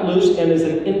is cut loose and is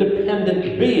an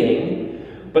independent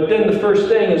being, but then the first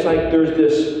thing is like there's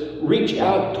this reach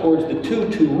out towards the two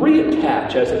to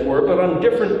reattach, as it were, but on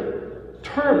different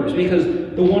terms, because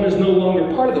the one is no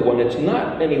longer part of the one. It's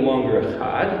not any longer a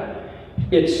chad.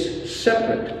 It's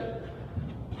separate.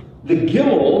 The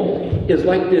gimel is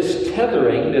like this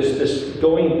tethering, this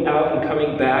going out and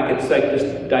coming back. It's like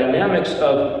this dynamics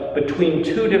of between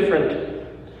two different.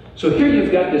 So here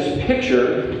you've got this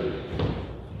picture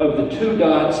of the two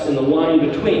dots in the line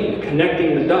between,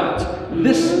 connecting the dots.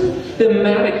 This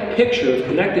thematic picture of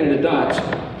connecting the dots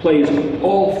plays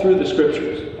all through the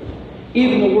scriptures.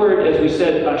 Even the word, as we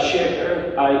said,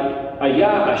 asher, ayah,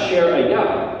 asher,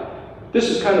 ayah. This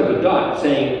is kind of a dot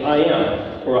saying, I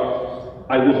am, or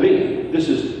I will be. This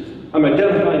is, I'm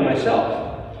identifying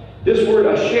myself. This word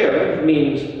asher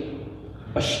means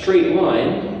a straight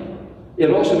line. It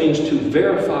also means to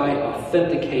verify,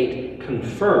 authenticate,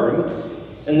 confirm.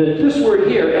 And then this word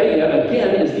here, ayah,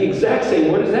 again, is the exact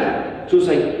same word as that. So it's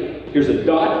like, here's a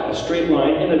dot, a straight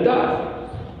line, and a dot.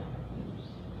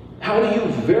 How do you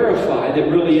verify that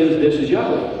really this is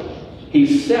Yahweh? He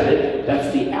said it,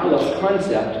 that's the Aleph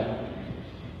concept.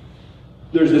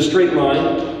 There's the straight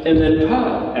line, and then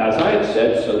Tav. As I have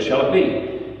said, so shall it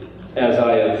be. As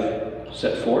I have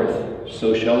set forth,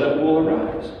 so shall it will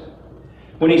arise.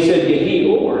 When he said Yehi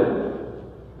or,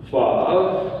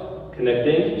 Vav,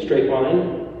 connecting, straight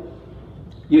line,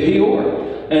 Yehi or.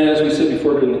 And as we said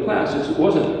before during the class, it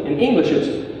wasn't, in English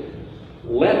it's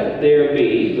let there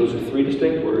be, those are three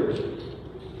distinct words,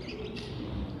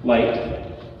 light,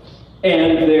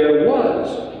 and there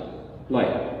was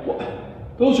light.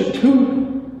 Those are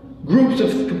two groups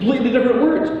of completely different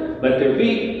words. Let there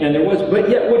be, and there was, but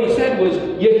yet what he said was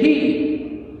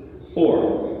Yehi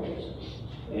or,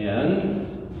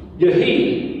 and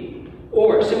Yehi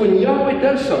or. See, when Yahweh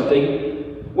does something,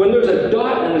 when there's a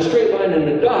dot and a straight line and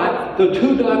a dot, the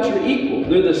two dots are equal.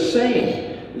 They're the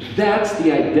same. That's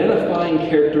the identifying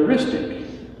characteristic.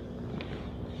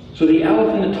 So the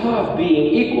Aleph and the Tav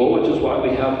being equal, which is why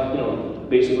we have,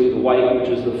 basically the white, which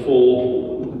is the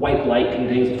full, white light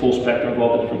contains the full spectrum of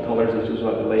all the different colors, which is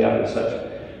what the layout and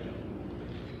such.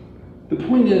 The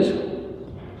point is,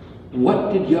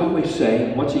 what did Yahweh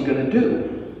say? What's he going to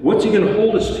do? What's he going to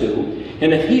hold us to?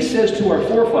 And if he says to our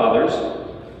forefathers,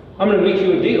 I'm going to make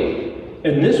you a deal,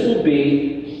 and this will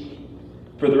be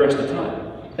for the rest of time.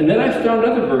 And then I found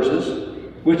other verses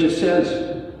which it says,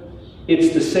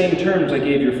 it's the same terms I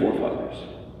gave your forefathers.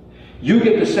 You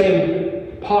get the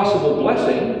same possible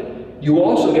blessing, you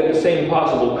also get the same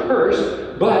possible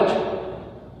curse, but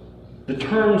the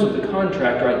terms of the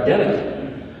contract are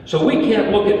identical. So we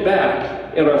can't look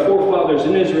back at our forefathers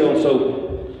in Israel and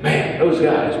so, man, those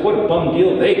guys, what a bum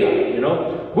deal they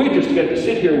got, We just get to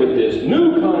sit here with this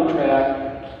new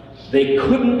contract. They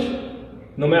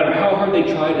couldn't, no matter how hard they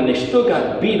tried, and they still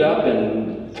got beat up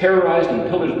and terrorized and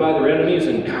pillaged by their enemies,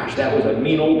 and gosh, that was a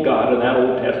mean old God in that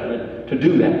Old Testament to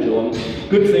do that to them.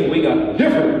 Good thing we got a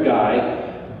different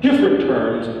guy, different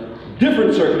terms,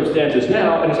 different circumstances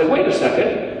now, and it's like, wait a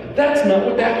second, that's not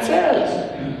what that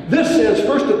says. This says,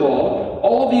 first of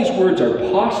all these words are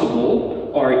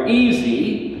possible, are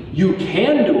easy, you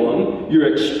can do them,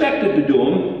 you're expected to do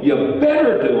them, you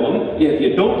better do them. If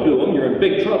you don't do them, you're in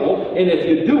big trouble. And if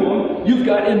you do them, you've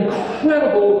got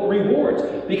incredible rewards.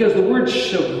 Because the word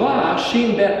Shavah,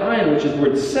 Shin Bet Ayin, which is the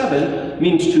word 7,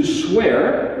 means to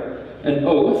swear. an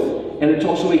oath, and it's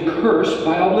also a curse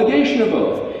by obligation of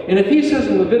oath. And if he says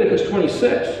in Leviticus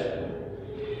 26,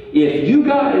 if you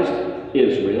guys,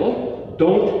 Israel,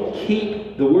 don't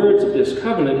keep the words of this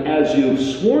covenant as you've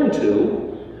sworn to,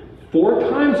 4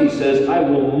 times he says, I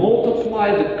will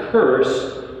multiply the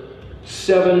curse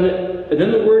 7, and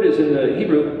then the word is in the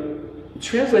Hebrew, it's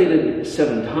translated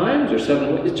 7 times or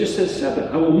 7, it just says 7.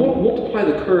 I will multiply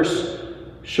the curse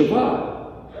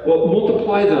Shavah. Well,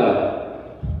 multiply the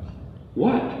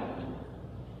what?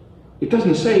 It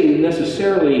doesn't say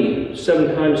necessarily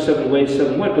 7 times, 7 ways,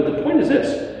 7 what, but the point is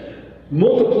this.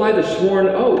 Multiply the sworn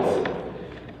oath.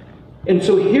 And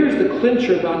so here's the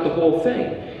clincher about the whole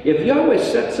thing. If Yahweh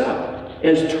sets up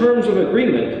as terms of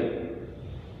agreement,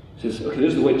 says, okay,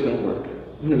 this is the way it's going to work.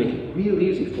 I'm going to make it real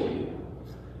easy for you.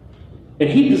 And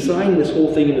he designed this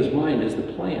whole thing in his mind as the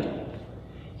plan.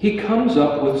 He comes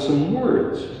up with some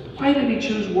words. Why did he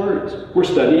choose words? We're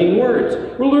studying words.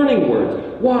 We're learning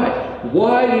words. Why?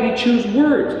 Why did he choose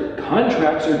words?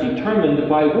 Contracts are determined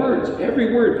by words.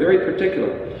 Every word, very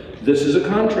particular. This is a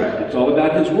contract. It's all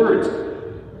about his words.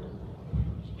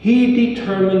 He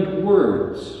determined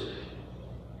words.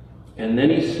 And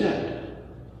then he said,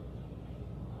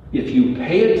 if you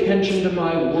pay attention to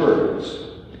my words,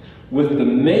 with the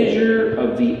measure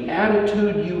of the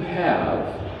attitude you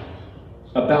have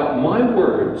about my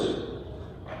words,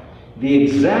 the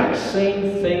exact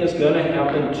same thing is going to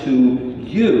happen to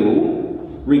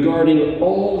you regarding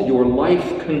all your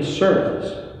life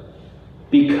concerns.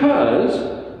 Because,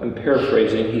 I'm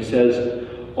paraphrasing, he says,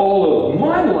 all of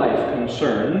my life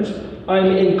concerns I'm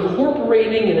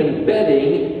incorporating and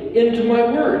embedding into my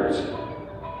words.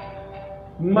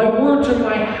 My words are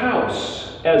my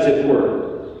house, as it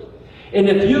were. And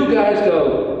if you guys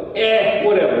go,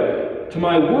 whatever, to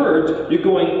my words, you're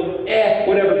going,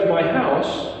 whatever, to my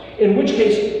house, in which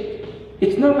case,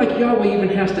 it's not like Yahweh even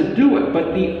has to do it,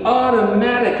 but the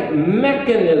automatic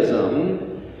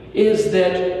mechanism is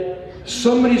that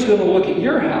somebody's going to look at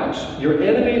your house, your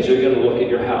enemies are going to look at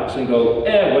your house and go,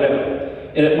 whatever.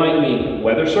 And it might mean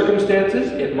weather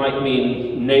circumstances, it might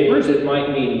mean neighbors, it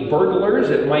might mean burglars,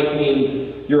 it might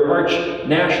mean your arch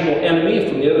national enemy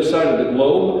from the other side of the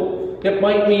globe. It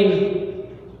might mean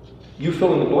you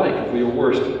fill in the blank for your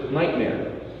worst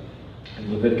nightmare.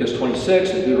 In Leviticus 26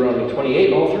 and Deuteronomy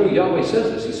 28, all through, Yahweh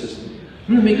says this. He says,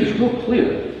 I'm going to make this real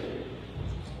clear.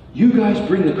 You guys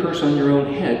bring the curse on your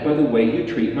own head by the way you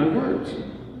treat my words.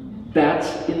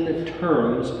 That's in the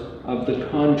terms of the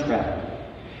contract.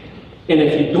 And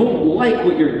if you don't like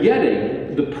what you're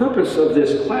getting, the purpose of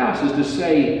this class is to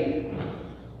say,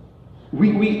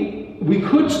 we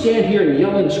could stand here and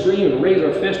yell and scream and raise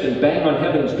our fist and bang on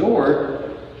heaven's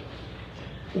door,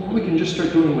 or we can just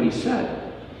start doing what he said.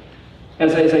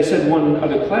 As I said in one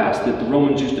other class, that the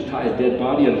Romans used to tie a dead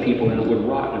body on people and it would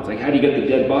rot. And it's like, how do you get the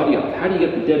dead body off? How do you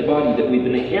get the dead body that we've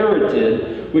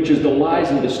inherited, which is the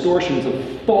lies and distortions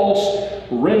of false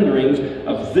renderings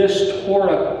of this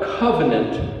Torah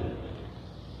covenant?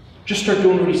 Just start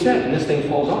doing what he said, and this thing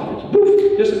falls off. It's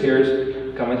poof,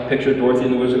 disappears. Kind of like the picture of Dorothy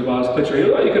and the Wizard of Oz. Clicks right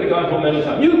here. Oh, you could have gone home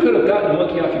anytime. You could have gotten a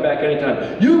monkey off your back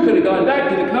anytime. You could have gone back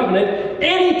to the covenant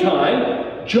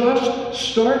anytime. Just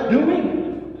start doing.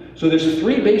 So there's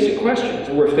 3 basic questions,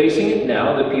 and we're facing it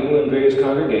now, the people in various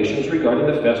congregations, regarding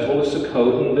the festival of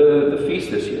Sukkot and the feast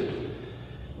this year.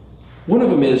 One of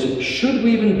them is, should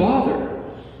we even bother?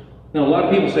 Now, a lot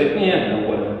of people say, no,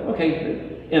 whatever.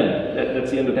 Okay, that's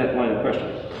the end of that line of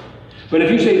questioning. But if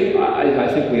you say, I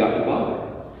think we ought to bother,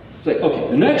 it's like,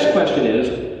 okay, the next question is,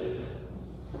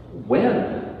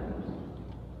 when?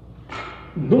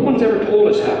 No one's ever told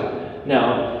us how.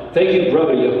 Now, thank you,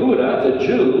 Brother Yehuda, the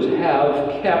Jews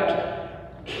have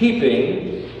kept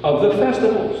keeping of the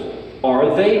festivals.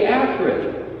 Are they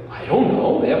accurate? I don't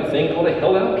know. They have a thing called a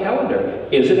held-out calendar.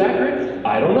 Is it accurate?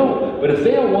 I don't know. But if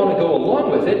they don't want to go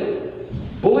along with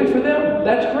it, bully for them.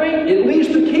 That's great. At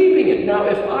least they're keeping it. Now,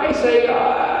 if I say,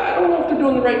 I don't know if they're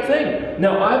doing the right thing,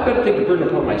 now I've got to take the burden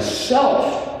upon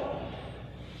myself.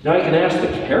 Now I can ask the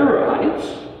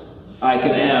Karaites. I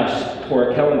can ask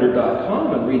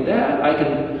TorahCalendar.com and read that. I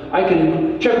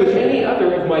can check with any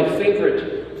other of my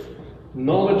favorite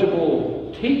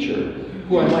knowledgeable teacher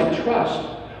who I might trust.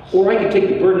 Or I can take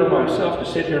the burden on myself to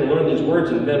sit here and learn these words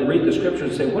and then read the scriptures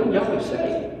and say, what did Yahweh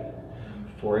say?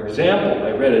 For example,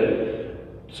 I read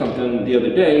something the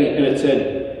other day, and it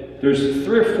said, there's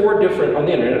 3 or 4 different, on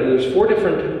the internet, there's 4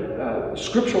 different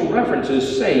scriptural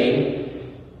references saying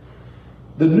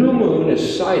the new moon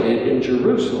is sighted in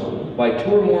Jerusalem by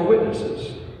 2 or more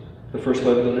witnesses, the first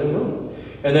light of the new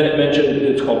moon. And then it mentioned,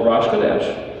 it's called Rosh Chodesh,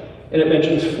 and it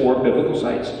mentions 4 biblical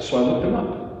sites. So I looked them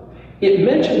up. it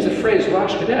mentions the phrase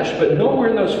Rosh Kadesh, but nowhere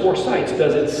in those 4 sites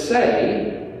does it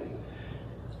say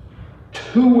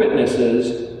 2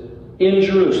 witnesses in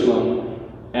Jerusalem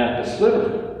at the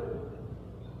sliver.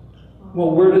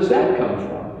 Well, where does that come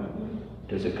from?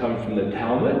 Does it come from the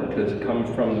Talmud? Does it come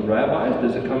from the rabbis?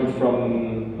 Does it come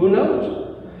from, who knows?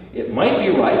 It might be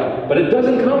right, but it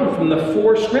doesn't come from the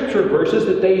 4 scripture verses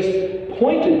that they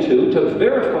pointed to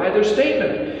verify their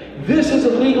statement. This is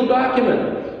a legal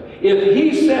document. If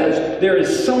he says there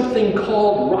is something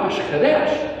called Rosh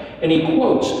Kadesh, and he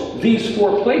quotes these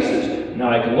 4 places, now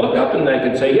I can look up and I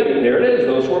can say, yep, there it is,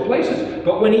 those 4 places.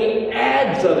 But when he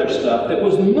adds other stuff that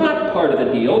was not part of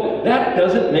the deal, that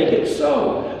doesn't make it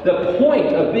so. The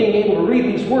point of being able to read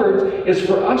these words is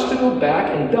for us to go back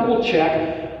and double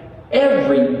check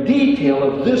every detail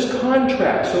of this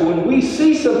contract. So when we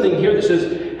see something here that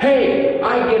says, hey,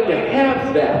 I get to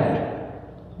have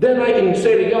that, then I can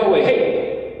say to Yahweh, hey,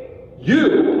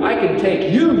 I can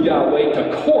take you, Yahweh,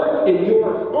 to court in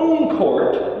your own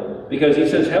court, because he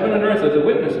says heaven and earth are the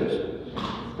witnesses.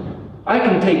 I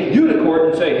can take you to court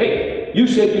and say, hey, you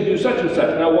said you do such and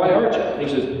such, now why aren't you? And he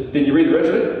says, did you read the rest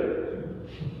of it?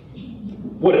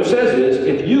 What it says is,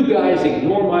 if you guys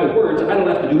ignore my words, I don't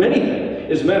have to do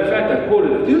anything. As a matter of fact, I've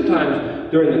quoted a few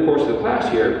times during the course of the class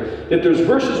here, that there's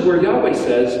verses where Yahweh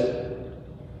says,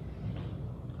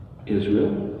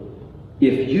 Israel,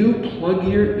 if you plug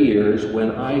your ears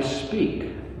when I speak,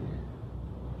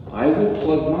 I will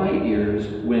plug my ears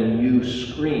when you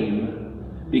scream,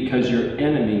 because your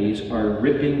enemies are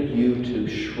ripping you to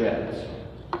shreds.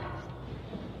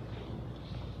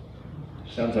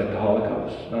 Sounds like the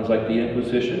Holocaust. Sounds like the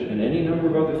Inquisition and any number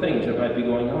of other things that might be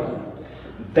going on.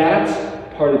 That's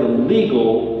part of the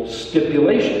legal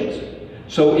stipulations.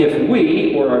 So if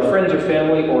we, or our friends or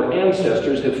family or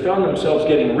ancestors have found themselves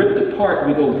getting ripped apart,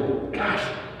 we go, gosh,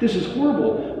 this is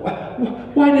horrible.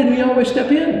 Why didn't we always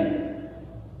step in?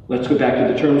 Let's go back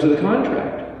to the terms of the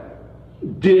contract.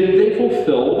 Did they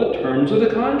fulfill the terms of the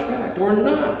contract or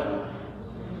not?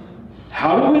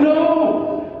 How do we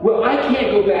know? Well, I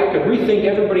can't go back and rethink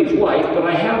everybody's life, but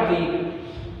I have the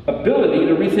ability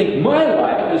to rethink my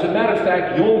life. As a matter of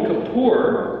fact, Yom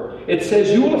Kippur, it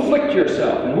says you will afflict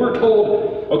yourself. And we're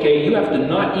told, okay, you have to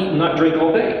not eat and not drink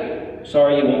all day.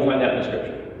 Sorry, you won't find that in the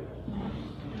scripture.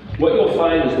 What you'll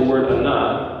find is the word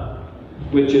anah,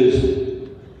 which is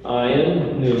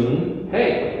ayin, nun,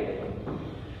 hey.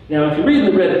 Now, if you read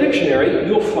the Red Dictionary,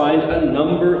 you'll find a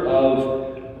number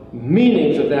of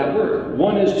meanings of that word.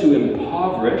 One is to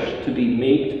impoverish, to be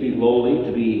meek, to be lowly,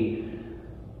 to be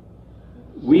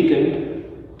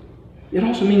weakened. It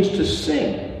also means to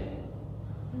sing.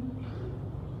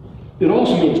 It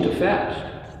also means to fast.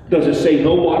 Does it say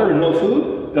no water and no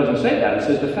food? It doesn't say that. It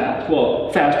says to fast.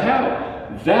 Well, fast how?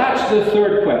 That's the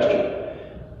third question.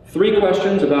 3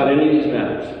 questions about any of these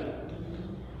matters.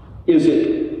 Is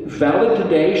it valid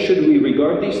today? Should we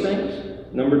regard these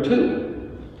things? Number 2,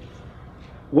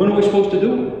 when are we supposed to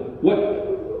do it?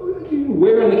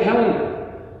 Where in the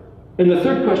calendar? And the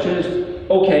third question is,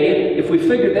 okay, if we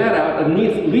figured that out, at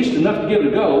least enough to give it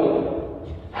a go,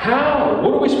 how?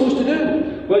 What are we supposed to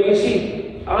do? Well, you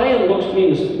see, ayin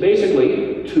means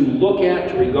basically to look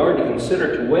at, to regard, to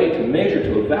consider, to weigh, to measure,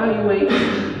 to evaluate,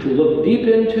 to look deep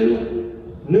into.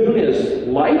 Nun is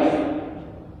life.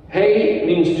 Hey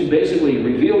means to basically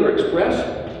reveal or express.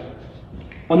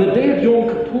 On the day of Yom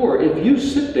Kippur, if you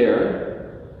sit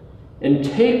there and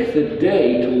take the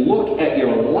day to look at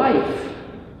your life,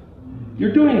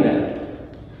 you're doing that.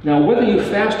 Now, whether you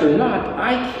fast or not,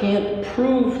 I can't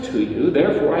prove to you,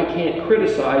 therefore I can't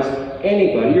criticize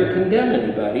anybody or condemn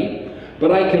anybody,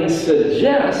 but I can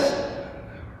suggest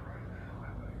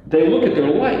they look at their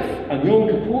life on Yom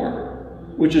Kippur,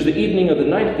 which is the evening of the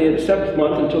 9th day of the 7th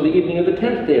month until the evening of the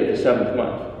 10th day of the 7th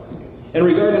month. And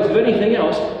regardless of anything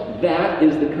else, that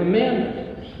is the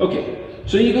commandment. Okay,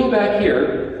 so you go back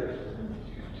here,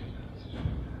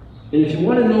 and if you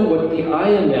want to know what the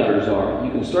ayin matters are,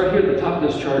 you can start here at the top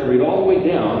of this chart and read all the way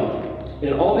down,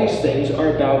 and all these things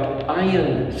are about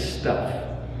ayin stuff.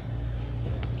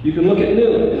 You can look at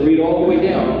nun and read all the way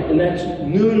down, and that's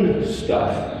nun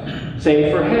stuff.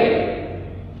 Same for hey.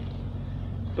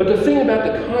 But the thing about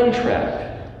the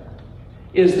contract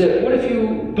is that what if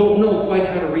you don't know quite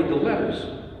how to read the letters?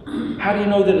 How do you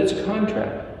know that it's a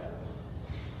contract?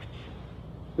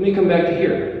 Let me come back to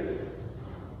here.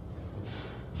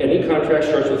 Any contract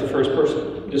starts with the first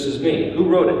person. This is me. Who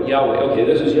wrote it? Yahweh. Okay,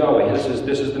 this is Yahweh.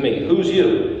 This is the me. Who's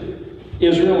you?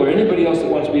 Israel or anybody else that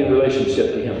wants to be in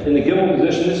relationship to him. In the given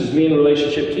position, this is me in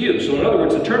relationship to you. So in other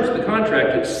words, in terms of the contract,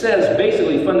 it says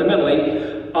basically,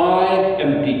 fundamentally, I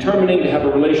am determining to have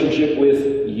a relationship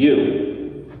with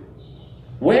you.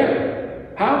 Where?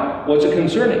 What's it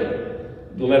concerning?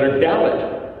 The letter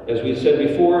Dalet. As we said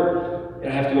before,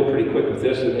 and I have to go pretty quick with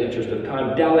this in the interest of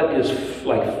time, Dalet is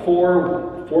like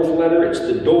fourth letter, it's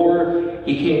the door.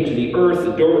 He came to the earth,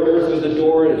 earth was the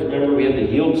door. Remember, we had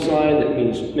the yield sign that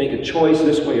means make a choice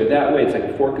this way or that way. It's like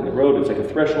a fork in the road, it's like a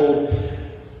threshold.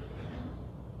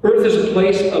 Earth is a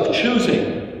place of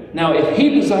choosing. Now, if he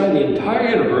designed the entire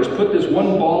universe, put this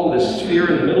one ball, this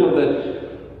sphere in the middle of the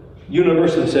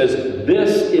universe and says,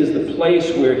 this is the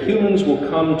place where humans will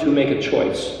come to make a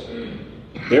choice.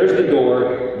 There's the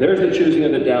door, there's the choosing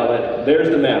of the Dalet, there's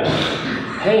the map.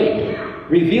 Hey,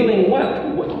 revealing what?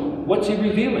 What's he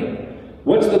revealing?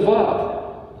 What's the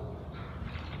Vav?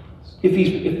 If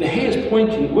the Hey is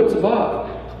pointing, what's the Vav?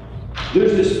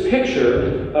 There's this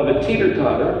picture of a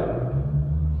teeter-totter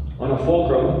on a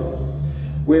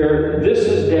fulcrum where this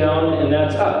is down and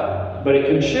that's up, but it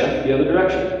can shift the other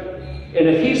direction. And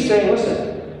if he's saying, listen,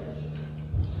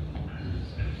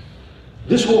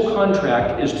 this whole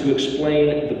contract is to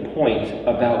explain the point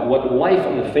about what life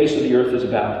on the face of the earth is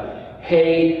about.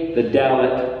 Hey, the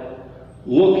Dalet,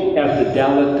 look at the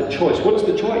Dalet, the choice. What's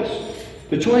the choice?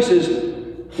 The choice is,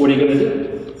 what are you going to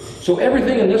do? So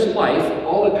everything in this life,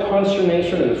 all the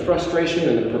consternation and the frustration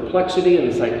and the perplexity, and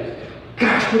it's like,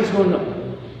 gosh, what's going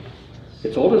on?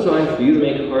 It's all designed for you to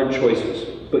make hard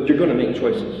choices, but you're going to make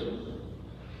choices.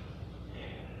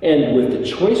 And with the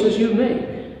choices you make,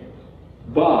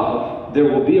 Bob, there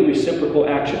will be a reciprocal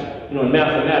action. You know, in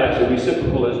mathematics, a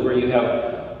reciprocal is where you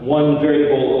have one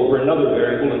variable over another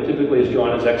variable, and typically is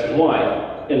drawn as x and y.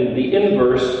 And the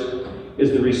inverse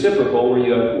is the reciprocal, where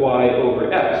you have y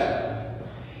over x.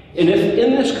 And if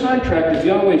in this contract, if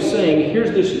Yahweh's saying,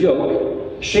 here's this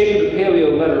yoke, shape of the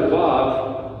Paleo letter Vav,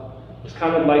 it's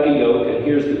kind of like a yoke, and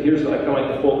here's kind of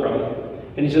like the fulcrum.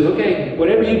 And he says, okay,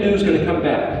 whatever you do is going to come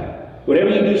back.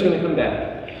 Whatever you do is going to come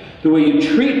back. The way you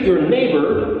treat your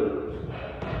neighbor,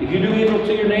 if you do evil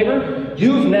to your neighbor,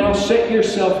 you've now set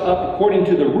yourself up according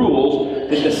to the rules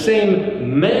that the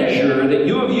same measure that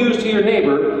you have used to your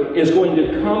neighbor is going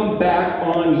to come back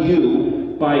on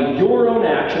you by your own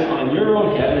action, on your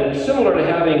own head. And it's similar to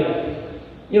having,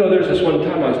 you know, there's this one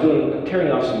time I was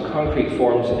tearing off some concrete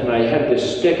forms, and I had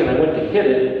this stick and I went to hit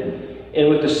it. And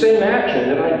with the same action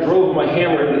that I drove my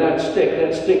hammer into that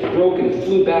stick broke and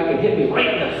flew back and hit me right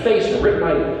in the face and ripped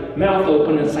my mouth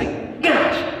open. And it's like,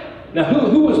 gosh! Now,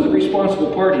 who was the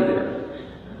responsible party there?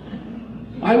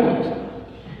 I was.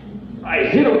 I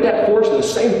hit it with that force, and the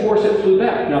same force it flew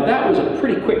back. Now, that was a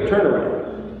pretty quick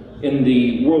turnaround. In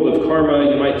the world of karma,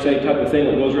 you might say, type of thing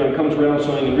that goes around, comes around,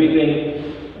 sowing and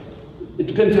reaping. It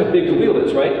depends how big the wheel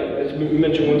is, right? As we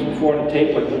mentioned once before on the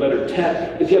tape, like the letter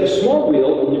Tet. If you have a small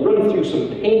wheel and you run through some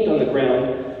paint on the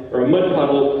ground or a mud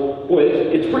puddle, boy,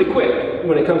 it's pretty quick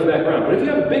when it comes back around. But if you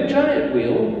have a big giant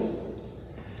wheel,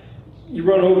 you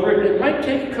run over it, it might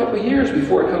take a couple of years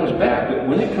before it comes back. But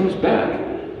when it comes back,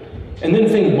 and then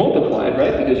things multiplied,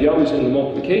 right? Because you're always in the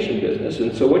multiplication business.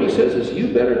 And so what he says is,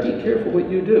 you better be careful what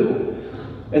you do.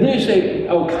 And then you say,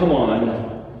 oh, come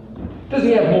on. Doesn't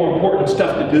he have more important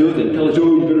stuff to do than tell us,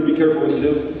 oh, you better be careful what you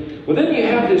do? Well, then you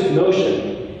have this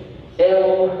notion,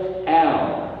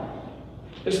 El-Al.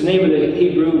 It's the name of the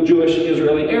Hebrew, Jewish,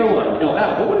 Israeli airline,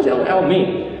 El-Al. But what does El-Al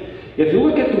mean? If you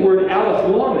look at the word Aleph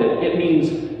Lamed, it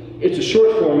means, it's a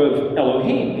short form of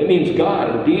Elohim. It means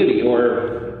God or deity,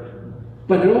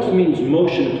 but it also means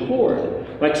motion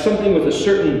toward, like something with a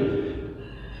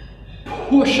certain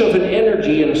push of an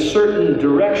energy in a certain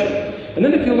direction. And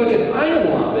then if you look at Ayin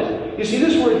Lamed, you see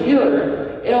this word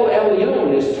here, El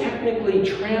Elyon, is technically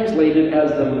translated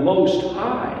as the Most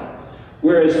High,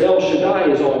 whereas El Shaddai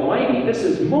is Almighty. This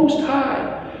is Most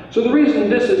High. So the reason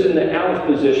this is in the Aleph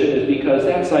position is because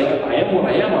that's like, I am what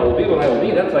I am, I will be what I will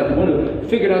be. That's like the one who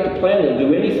figured out the plan and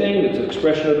do anything that's an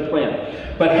expression of the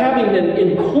plan. But having then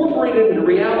incorporated into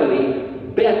reality,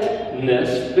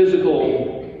 betness,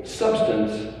 physical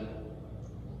substance,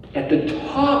 at the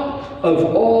top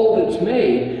of all that's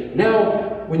made, now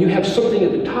when you have something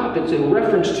at the top, it's in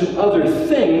reference to other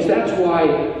things. That's why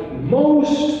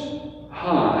Most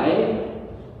High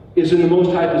is in the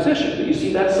Most High position. But you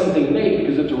see, that's something made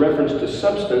because it's a reference to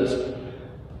substance,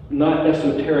 not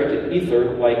esoteric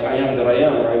ether, like I am that I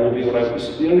am, or I will be what I was.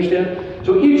 Do you understand?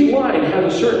 So each line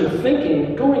has a certain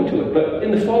thinking going to it. But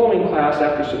in the following class,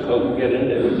 after Sukkot, we'll get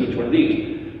into each one of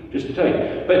these, just to tell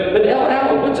you. But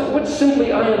El-Al, what's simply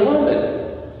Ayin Lamed?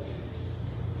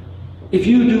 If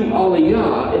you do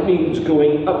Aliyah, it means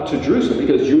going up to Jerusalem,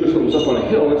 because Jerusalem is up on a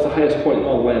hill, and that's the highest point in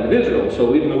all the land of Israel.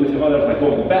 So even though we think, oh, that's like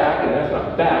going back, and that's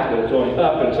not back, but it's going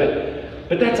up, and it's like,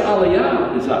 but that's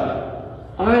Aliyah, is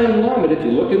up. Ayin Lamed, if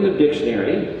you look in the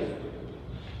dictionary,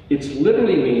 it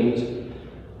literally means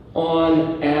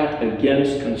On, at,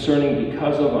 against, concerning,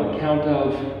 because of, on account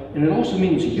of, and it also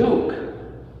means yoke.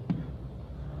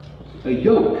 A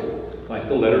yoke, like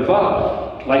the letter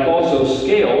Vav, like also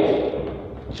scales,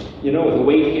 you know, with a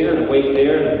weight here and a weight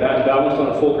there, and balanced on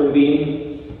a fulcrum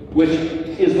beam, which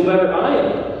is the letter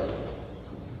Ayin.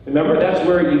 Remember, that's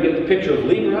where you get the picture of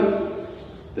Libra,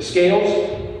 the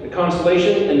scales, the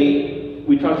constellation, and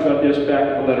we talked about this back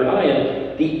at the letter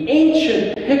Ayin. The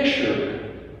ancient picture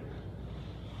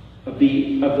of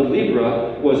the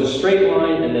Libra was a straight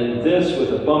line and then this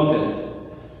with a bump in it.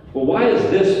 Well, why is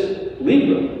this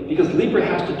Libra? Because Libra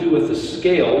has to do with the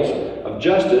scales of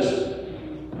justice,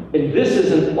 and this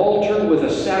is an altar with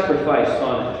a sacrifice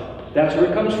on it. That's where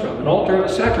it comes from, an altar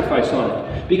with a sacrifice on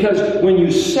it. Because when you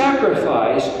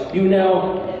sacrifice, you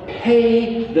now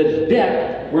pay the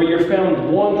debt where you're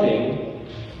found wanting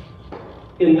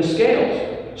in the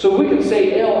scales. So we could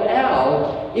say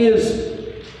El is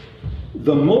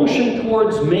the motion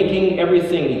towards making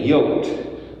everything yoked,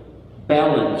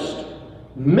 balanced,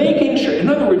 making sure. In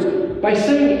other words, by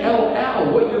saying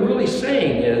El, what you're really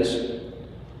saying is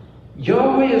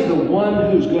Yahweh is the one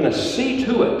who's going to see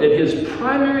to it that his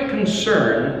primary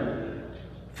concern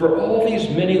for all these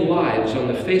many lives on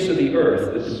the face of the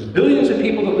earth, the billions of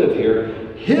people that live here,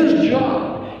 his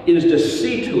job is to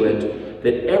see to it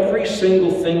that every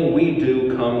single thing we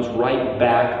do comes right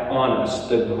back on us.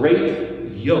 The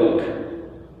great yoke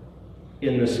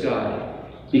in the sky.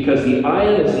 Because the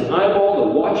Ayin is the eyeball,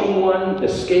 the watching one, the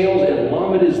scales, and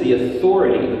Lamed is the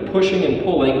authority, the pushing and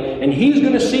pulling, and he's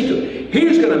going to see to it.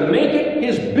 He's going to make it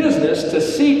his business to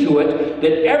see to it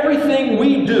that everything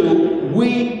we do,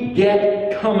 we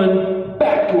get coming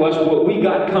back to us what we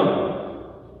got coming.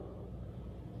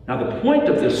 Now the point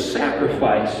of this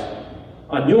sacrifice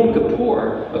on Yom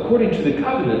Kippur, according to the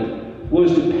covenant,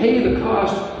 was to pay the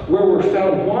cost where we're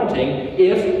found wanting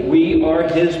if we are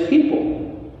his people.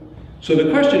 So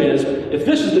the question is, if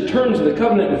this is the terms of the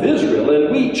covenant with Israel,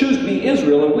 and we choose to be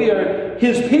Israel, and we are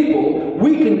his people,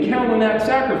 we can count on that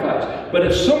sacrifice. But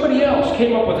if somebody else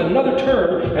came up with another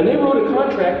term, and they wrote a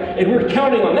contract, and we're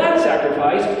counting on that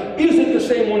sacrifice, is it the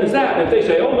same one as that? And if they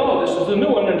say, oh no, this is the new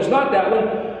one, and it's not that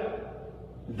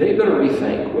one, they've got to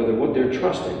rethink whether what they're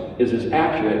trusting is as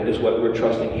accurate as what we're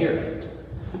trusting here.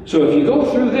 So if you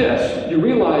go through this, you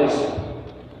realize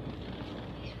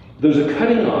there's a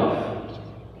cutting off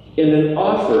in an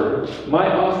offer,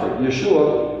 my offer,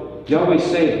 Yeshua, Yahweh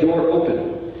saved, door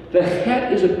open. The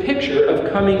het is a picture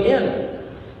of coming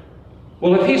in.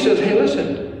 Well, if he says, hey,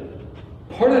 listen,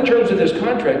 part of the terms of this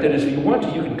contract that is if you want to,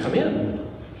 you can come in,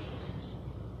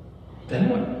 then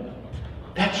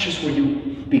what? That's just where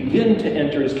you begin to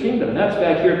enter his kingdom. And that's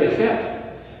back here at the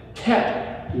het.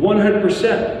 Tet,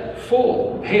 100%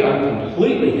 full. Hey, I'm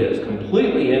completely his,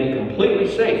 completely in, completely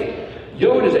safe.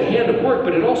 Yod is a hand of work,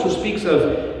 but it also speaks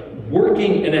of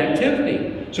working and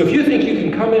activity. So if you think you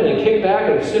can come in and kick back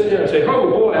and sit there and say, oh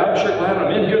boy, I'm sure glad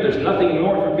I'm in here, there's nothing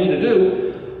more for me to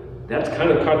do, that's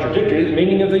kind of contradictory to the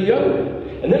meaning of the Yod.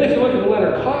 And then if you look at the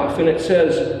letter Kaf, and it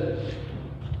says,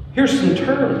 here's some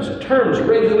terms,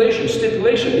 regulations,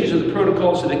 stipulation. These are the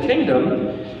protocols of the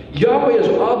kingdom. Yahweh is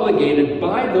obligated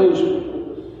by those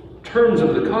terms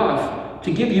of the Kaf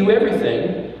to give you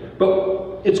everything,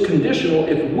 but it's conditional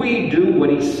if we do what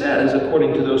he says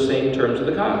according to those same terms of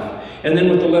the Kaf. And then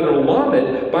with the letter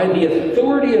Lamed, by the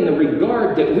authority and the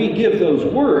regard that we give those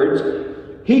words,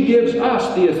 he gives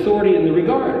us the authority and the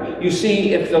regard. You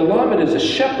see, if the Lamed is a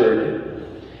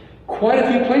shepherd, quite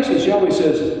a few places Yahweh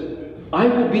says, I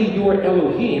will be your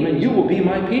Elohim and you will be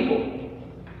my people.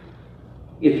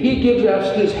 If he gives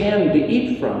us his hand to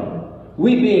eat from,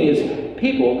 we being his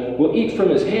people will eat from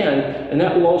his hand, and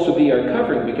that will also be our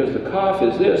covering, because the kaf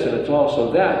is this and it's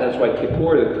also that. That's why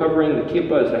kippur, the covering, the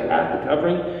kippah is the hat, the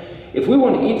covering. If we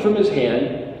want to eat from his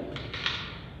hand,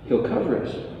 he'll cover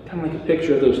us. Kind of like a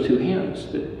picture of those two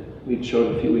hands that we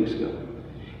showed a few weeks ago.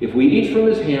 If we eat from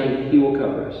his hand, he will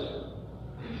cover us.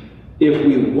 If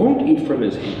we won't eat from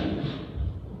his hand,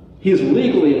 he is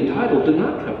legally entitled to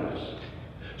not cover us.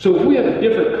 So if we have a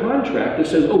different contract that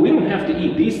says, oh, we don't have to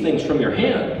eat these things from your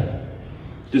hand,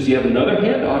 does he have another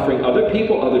hand offering other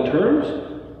people other terms?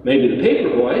 Maybe the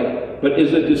paper boy, but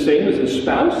is it the same as his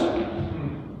spouse?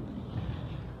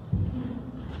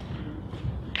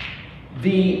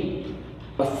 The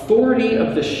authority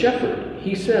of the shepherd,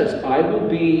 he says, I will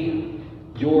be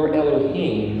your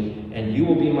Elohim and you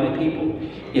will be my people.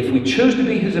 If we choose to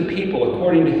be his people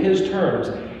according to his terms,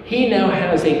 he now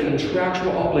has a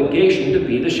contractual obligation to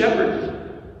be the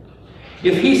shepherd.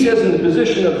 If he says in the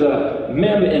position of the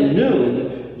mem and nun,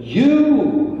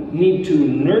 you need to,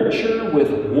 nurture with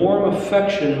warm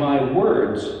affection my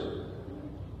words.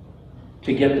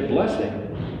 to get the blessing.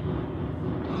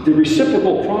 The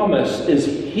reciprocal promise is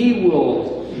he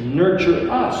will nurture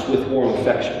us with warm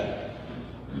affection.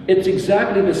 It's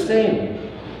exactly the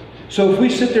same. So if we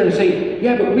sit there and say,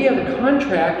 yeah, but we have a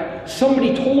contract,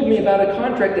 somebody told me about a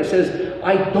contract that says,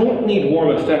 I don't need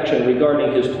warm affection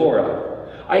regarding his Torah.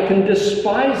 I can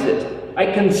despise it. I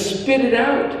can spit it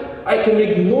out. I can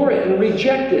ignore it and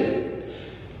reject it.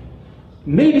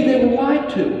 Maybe they were lied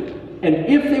to. And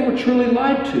if they were truly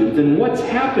lied to, then what's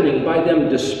happening by them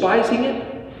despising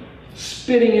it,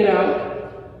 spitting it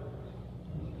out,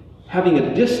 having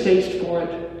a distaste for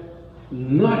it,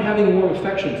 not having warm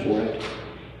affection for it,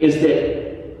 is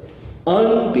that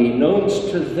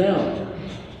unbeknownst to them,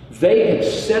 they have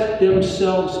set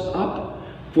themselves up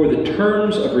for the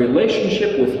terms of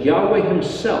relationship with Yahweh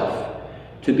himself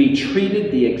to be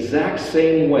treated the exact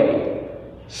same way.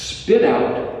 Spit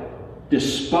out,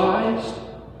 despised,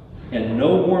 and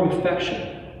no warm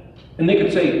affection. And they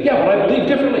could say, yeah, but I believe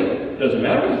differently. It doesn't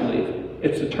matter what you believe.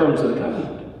 It's the terms of the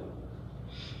covenant.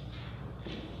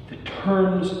 The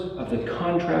terms of the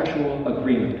contractual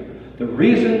agreement. The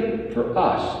reason for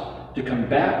us to come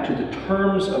back to the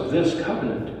terms of this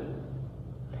covenant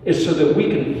is so that we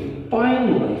can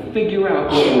finally figure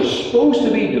out what we're supposed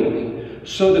to be doing,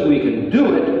 so that we can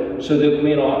do it, so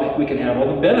that we can have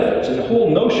all the benefits. And the whole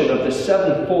notion of the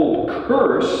sevenfold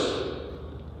curse,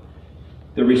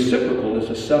 the reciprocal is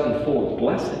a sevenfold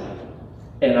blessing.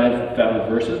 And I've found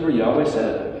verses where Yahweh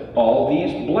said, all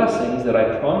these blessings that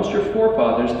I promised your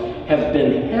forefathers have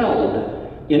been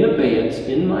held in abeyance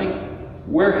in my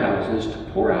warehouses to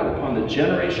pour out upon the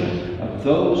generation of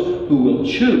those who will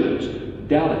choose,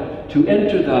 Dalet, to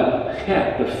enter the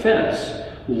chet, the fence,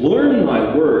 learn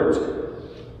my words,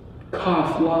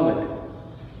 Kaf Lamed,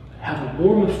 have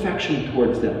warm affection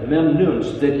towards them, Mem Nun,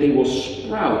 so that they will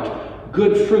sprout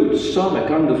good fruit, Samak,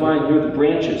 on the vine near the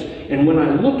branches. And when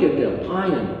I look at them,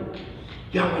 Ayin,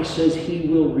 Yahweh says he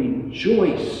will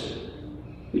rejoice.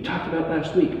 We talked about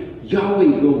last week.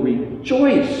 Yahweh will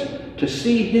rejoice to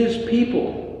see his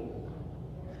people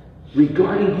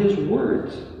regarding his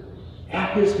words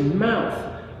at his mouth,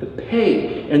 the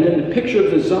pay. And then the picture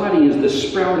of the Zadi is the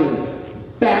sprouting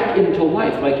back into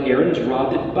life, like Aaron's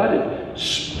rod that budded,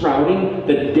 sprouting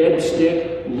the dead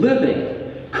stick, living.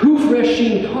 Kuf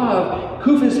Reshim Tav,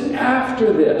 Kuf is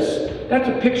after this. That's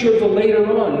a picture of the later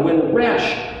on, when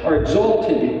Resh are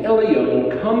exalted in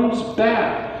Elion comes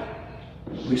back.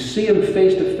 We see him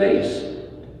face to face.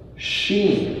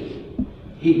 Sheen,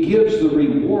 he gives the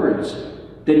rewards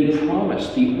that he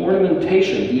promised, the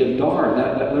ornamentation, the Adar,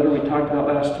 that letter we talked about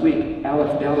last week,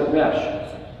 Aleph, Dalet,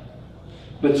 Resh.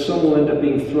 But some will end up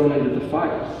being thrown into the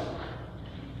fire.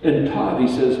 And Tav, he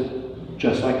says,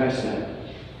 just like I said,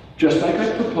 just like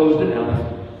I proposed in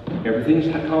Aleph, everything's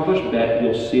accomplished, that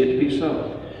you'll see it to be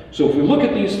so. So if we look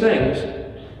at these things,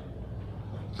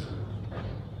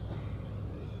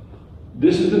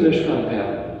 this is the Mishkan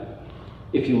pattern.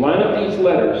 If you line up these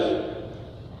letters,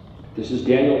 this is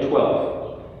Daniel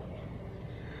 12.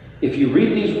 If you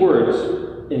read these words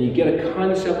and you get a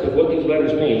concept of what these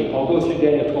letters mean, I'll go through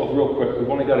Daniel 12 real quick. We've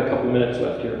only got a couple minutes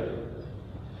left here.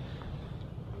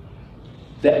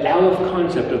 The Aleph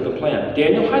concept of the plan.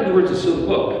 Daniel, hide the words of the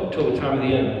book until the time of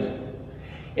the end.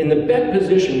 In the bet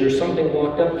position, there's something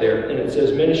locked up there, and it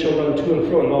says, many shall run to and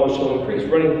fro, and knowledge shall increase.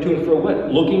 Running to and fro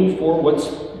what? Looking for what's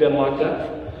been locked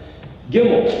up.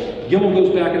 Gimel. Gimel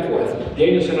goes back and forth.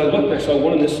 Daniel said, I looked, I saw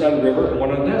one on this side of the river, and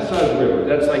one on that side of the river.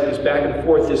 That's like this back and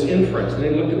forth, this inference. And they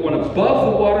looked at one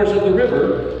above the waters of the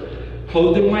river,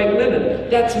 clothed in white linen.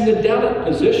 That's in the Dalet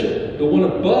position. The one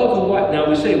above the white. Now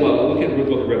we say, well, look at the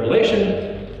book of Revelation.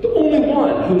 The only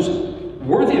one who's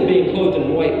worthy of being clothed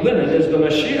in white linen is the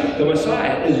Mashiach, the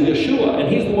Messiah, is Yeshua.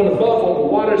 And he's the one above all the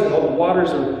waters, and all the waters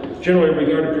are generally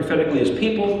regarded prophetically as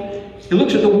people. He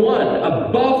looks at the one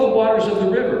above the waters of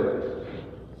the river.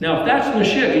 Now, if that's the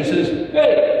Mashiach, he says,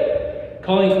 hey,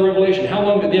 calling for revelation, how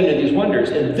long did the end of these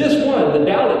wonders? And this one, the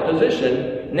Dalet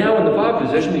position, now in the Vav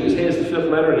position, because he has the fifth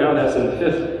letter, now that's in the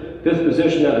fifth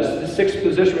position, now the sixth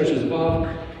position, which is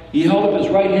Vav. He held up his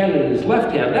right hand and his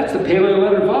left hand. That's the Paleo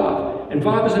letter Vav. And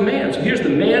Vav is a man. So here's the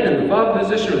man in the Vav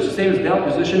position, it's the same as the Dalet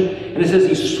position. And it says,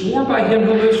 he swore by him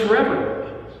who lives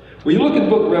forever. Well, you look at the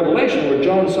book of Revelation, where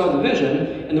John saw the vision,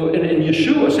 and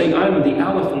Yeshua saying, I'm the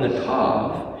Aleph and the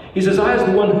Tav. He says, I is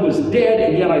the one who is dead,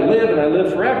 and yet I live, and I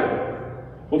live forever.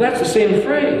 Well, that's the same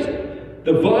phrase.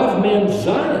 The Vav man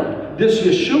Zion, this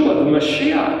Yeshua, the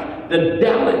Mashiach, the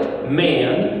Dalet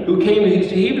man, who came,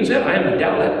 he even said, I am the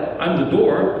Dalet, I'm the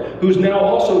door, who's now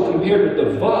also compared with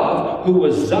the Vav, who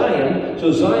was Zion.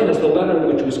 So Zion is the letter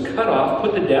which was cut off,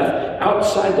 put to death,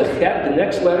 outside the Chet, the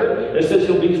next letter. And it says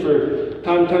he'll be for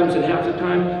times and half the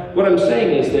time. What I'm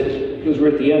saying is that, because we're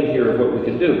at the end here of what we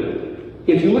can do,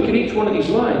 if you look at each one of these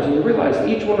lines and you realize that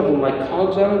each one of them, like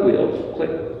cogs on a wheel,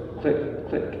 click, click,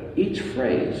 click, each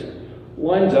phrase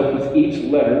lines up with each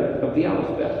letter of the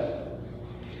alphabet.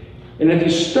 And if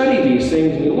you study these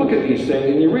things and you look at these things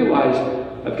and you realize,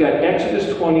 I've got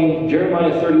Exodus 20,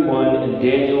 Jeremiah 31, and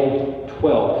Daniel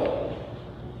 12.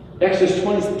 Exodus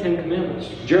 20 is the Ten Commandments.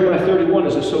 Jeremiah 31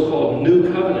 is a so-called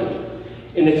New Covenant.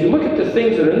 And if you look at the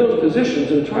things that are in those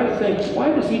positions and try to think, why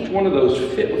does each one of those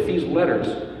fit with these letters?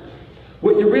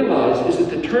 What you realize is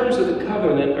that the terms of the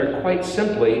covenant are quite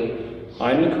simply,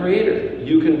 I'm the creator.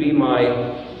 You can be my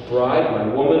bride, my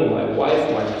woman, my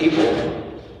wife, my people.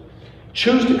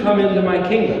 Choose to come into my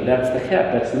kingdom. That's the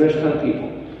het, that's the Mishkan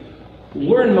people.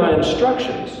 Learn my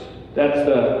instructions. That's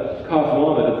the Kaf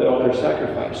Muhammad at the altar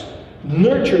sacrifice.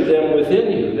 Nurture them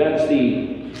within you. That's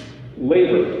the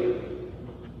labor.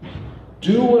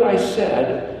 Do what I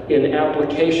said in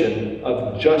application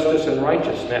of justice and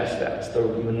righteousness. That's the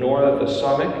menorah, the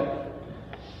samik.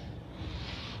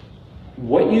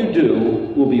 What you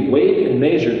do will be weighed and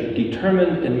measured,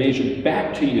 determined and measured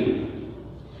back to you.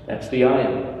 That's the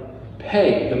ayin.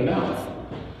 Pay, the mouth.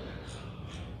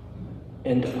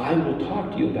 And I will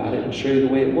talk to you about it and show you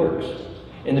the way it works.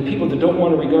 And the people that don't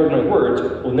want to regard my words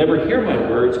will never hear my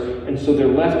words, and so they're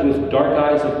left with dark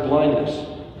eyes of blindness.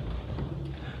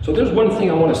 So there's one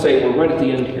thing I want to say. We're right at the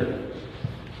end here.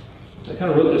 I kind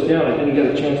of wrote this down. I didn't get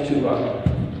a chance to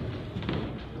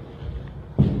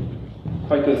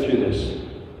quite go through this.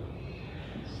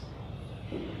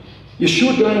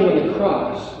 Yeshua dying on the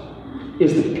cross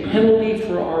is the penalty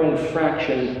for our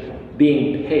infraction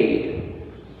being paid,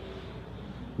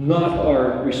 not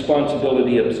our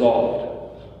responsibility absolved.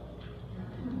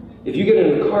 If you get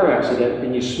in a car accident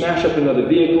and you smash up another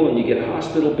vehicle and you get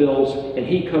hospital bills and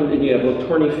he comes and you have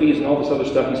attorney fees and all this other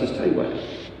stuff, he says, tell you what,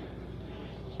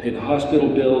 I'll pay the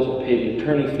hospital bills, I'll pay the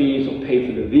attorney fees, I'll pay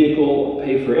for the vehicle, I'll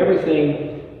pay for everything.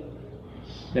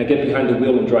 Now get behind the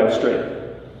wheel and drive straight.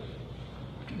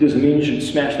 Does it mean you should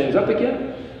smash things up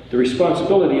again? The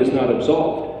responsibility is not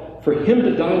absolved. For him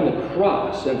to die on the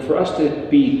cross and for us to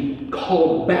be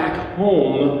called back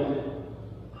home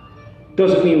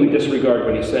doesn't mean we disregard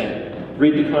what he's saying.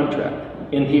 Read the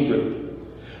contract in Hebrew.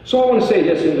 So I want to say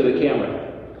this into the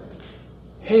camera.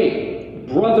 Hey,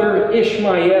 brother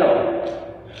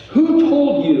Ishmael, who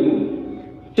told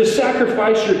you to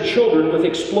sacrifice your children with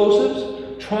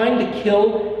explosives, trying to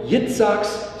kill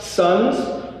Yitzhak's sons?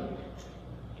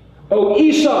 Oh,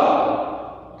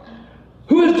 Esau,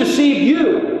 who has deceived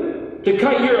you to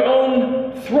cut your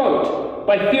own throat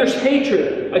by fierce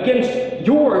hatred against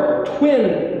your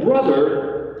twin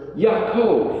brother,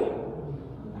 Yaakov?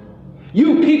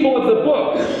 You people of the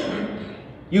book,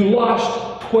 you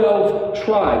lost 12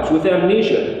 tribes with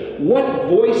amnesia. What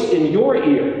voice in your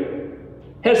ear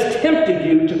has tempted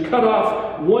you to cut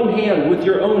off one hand with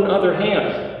your own other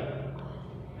hand?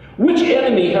 Which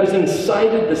enemy has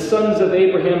incited the sons of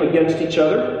Abraham against each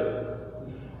other?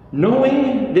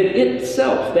 Knowing that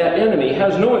itself, that enemy,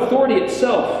 has no authority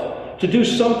itself to do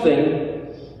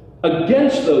something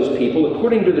against those people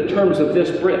according to the terms of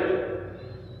this Brit,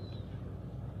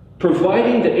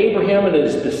 providing that Abraham and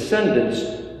his descendants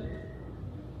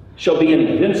shall be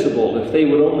invincible if they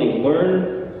would only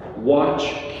learn, watch,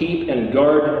 keep, and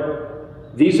guard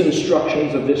these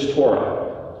instructions of this Torah.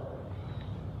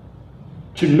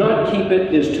 To not keep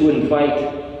it is to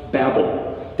invite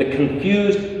Babel, the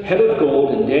confused head of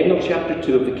gold in Daniel chapter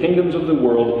 2 of the kingdoms of the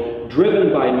world,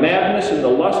 driven by madness and the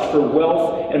lust for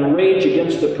wealth and rage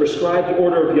against the prescribed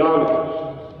order of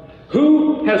Yahweh.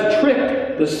 Who has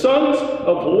tricked the sons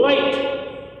of light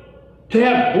to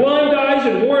have blind eyes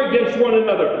and war against one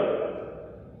another,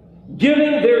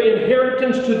 giving their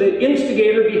inheritance to the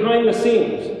instigator behind the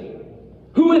scenes?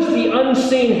 Who is the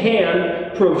unseen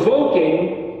hand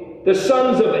provoking the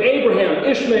sons of Abraham,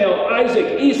 Ishmael,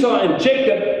 Isaac, Esau, and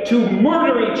Jacob to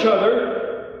murder each other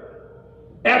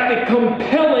at the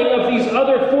compelling of these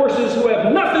other forces who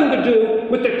have nothing to do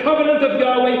with the covenant of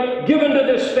Yahweh given to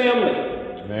this family?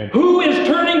 Amen. Who is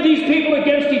turning these people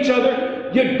against each other?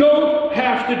 You don't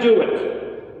have to do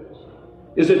it.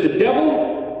 Is it the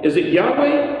devil? Is it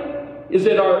Yahweh? Is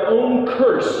it our own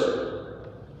curse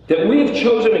that we have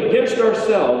chosen against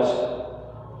ourselves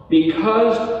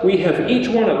because we have, each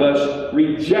one of us,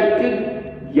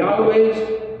 rejected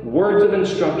Yahweh's words of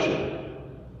instruction?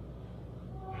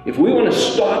 If we want to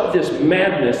stop this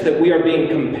madness that we are being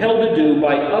compelled to do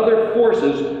by other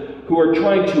forces who are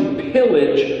trying to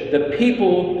pillage the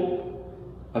people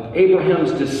of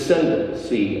Abraham's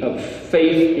descendancy of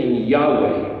faith in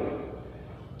Yahweh,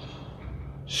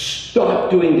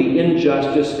 stop doing the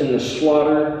injustice and the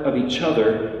slaughter of each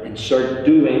other and start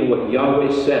doing what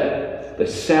Yahweh said. The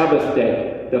Sabbath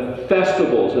day, the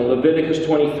festivals in Leviticus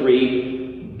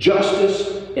 23,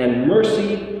 justice and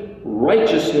mercy,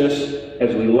 righteousness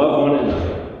as we love one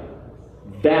another.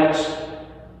 That's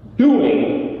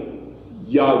doing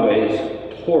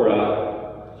Yahweh's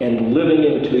Torah and living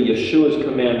into Yeshua's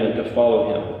commandment to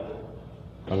follow him.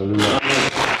 Hallelujah.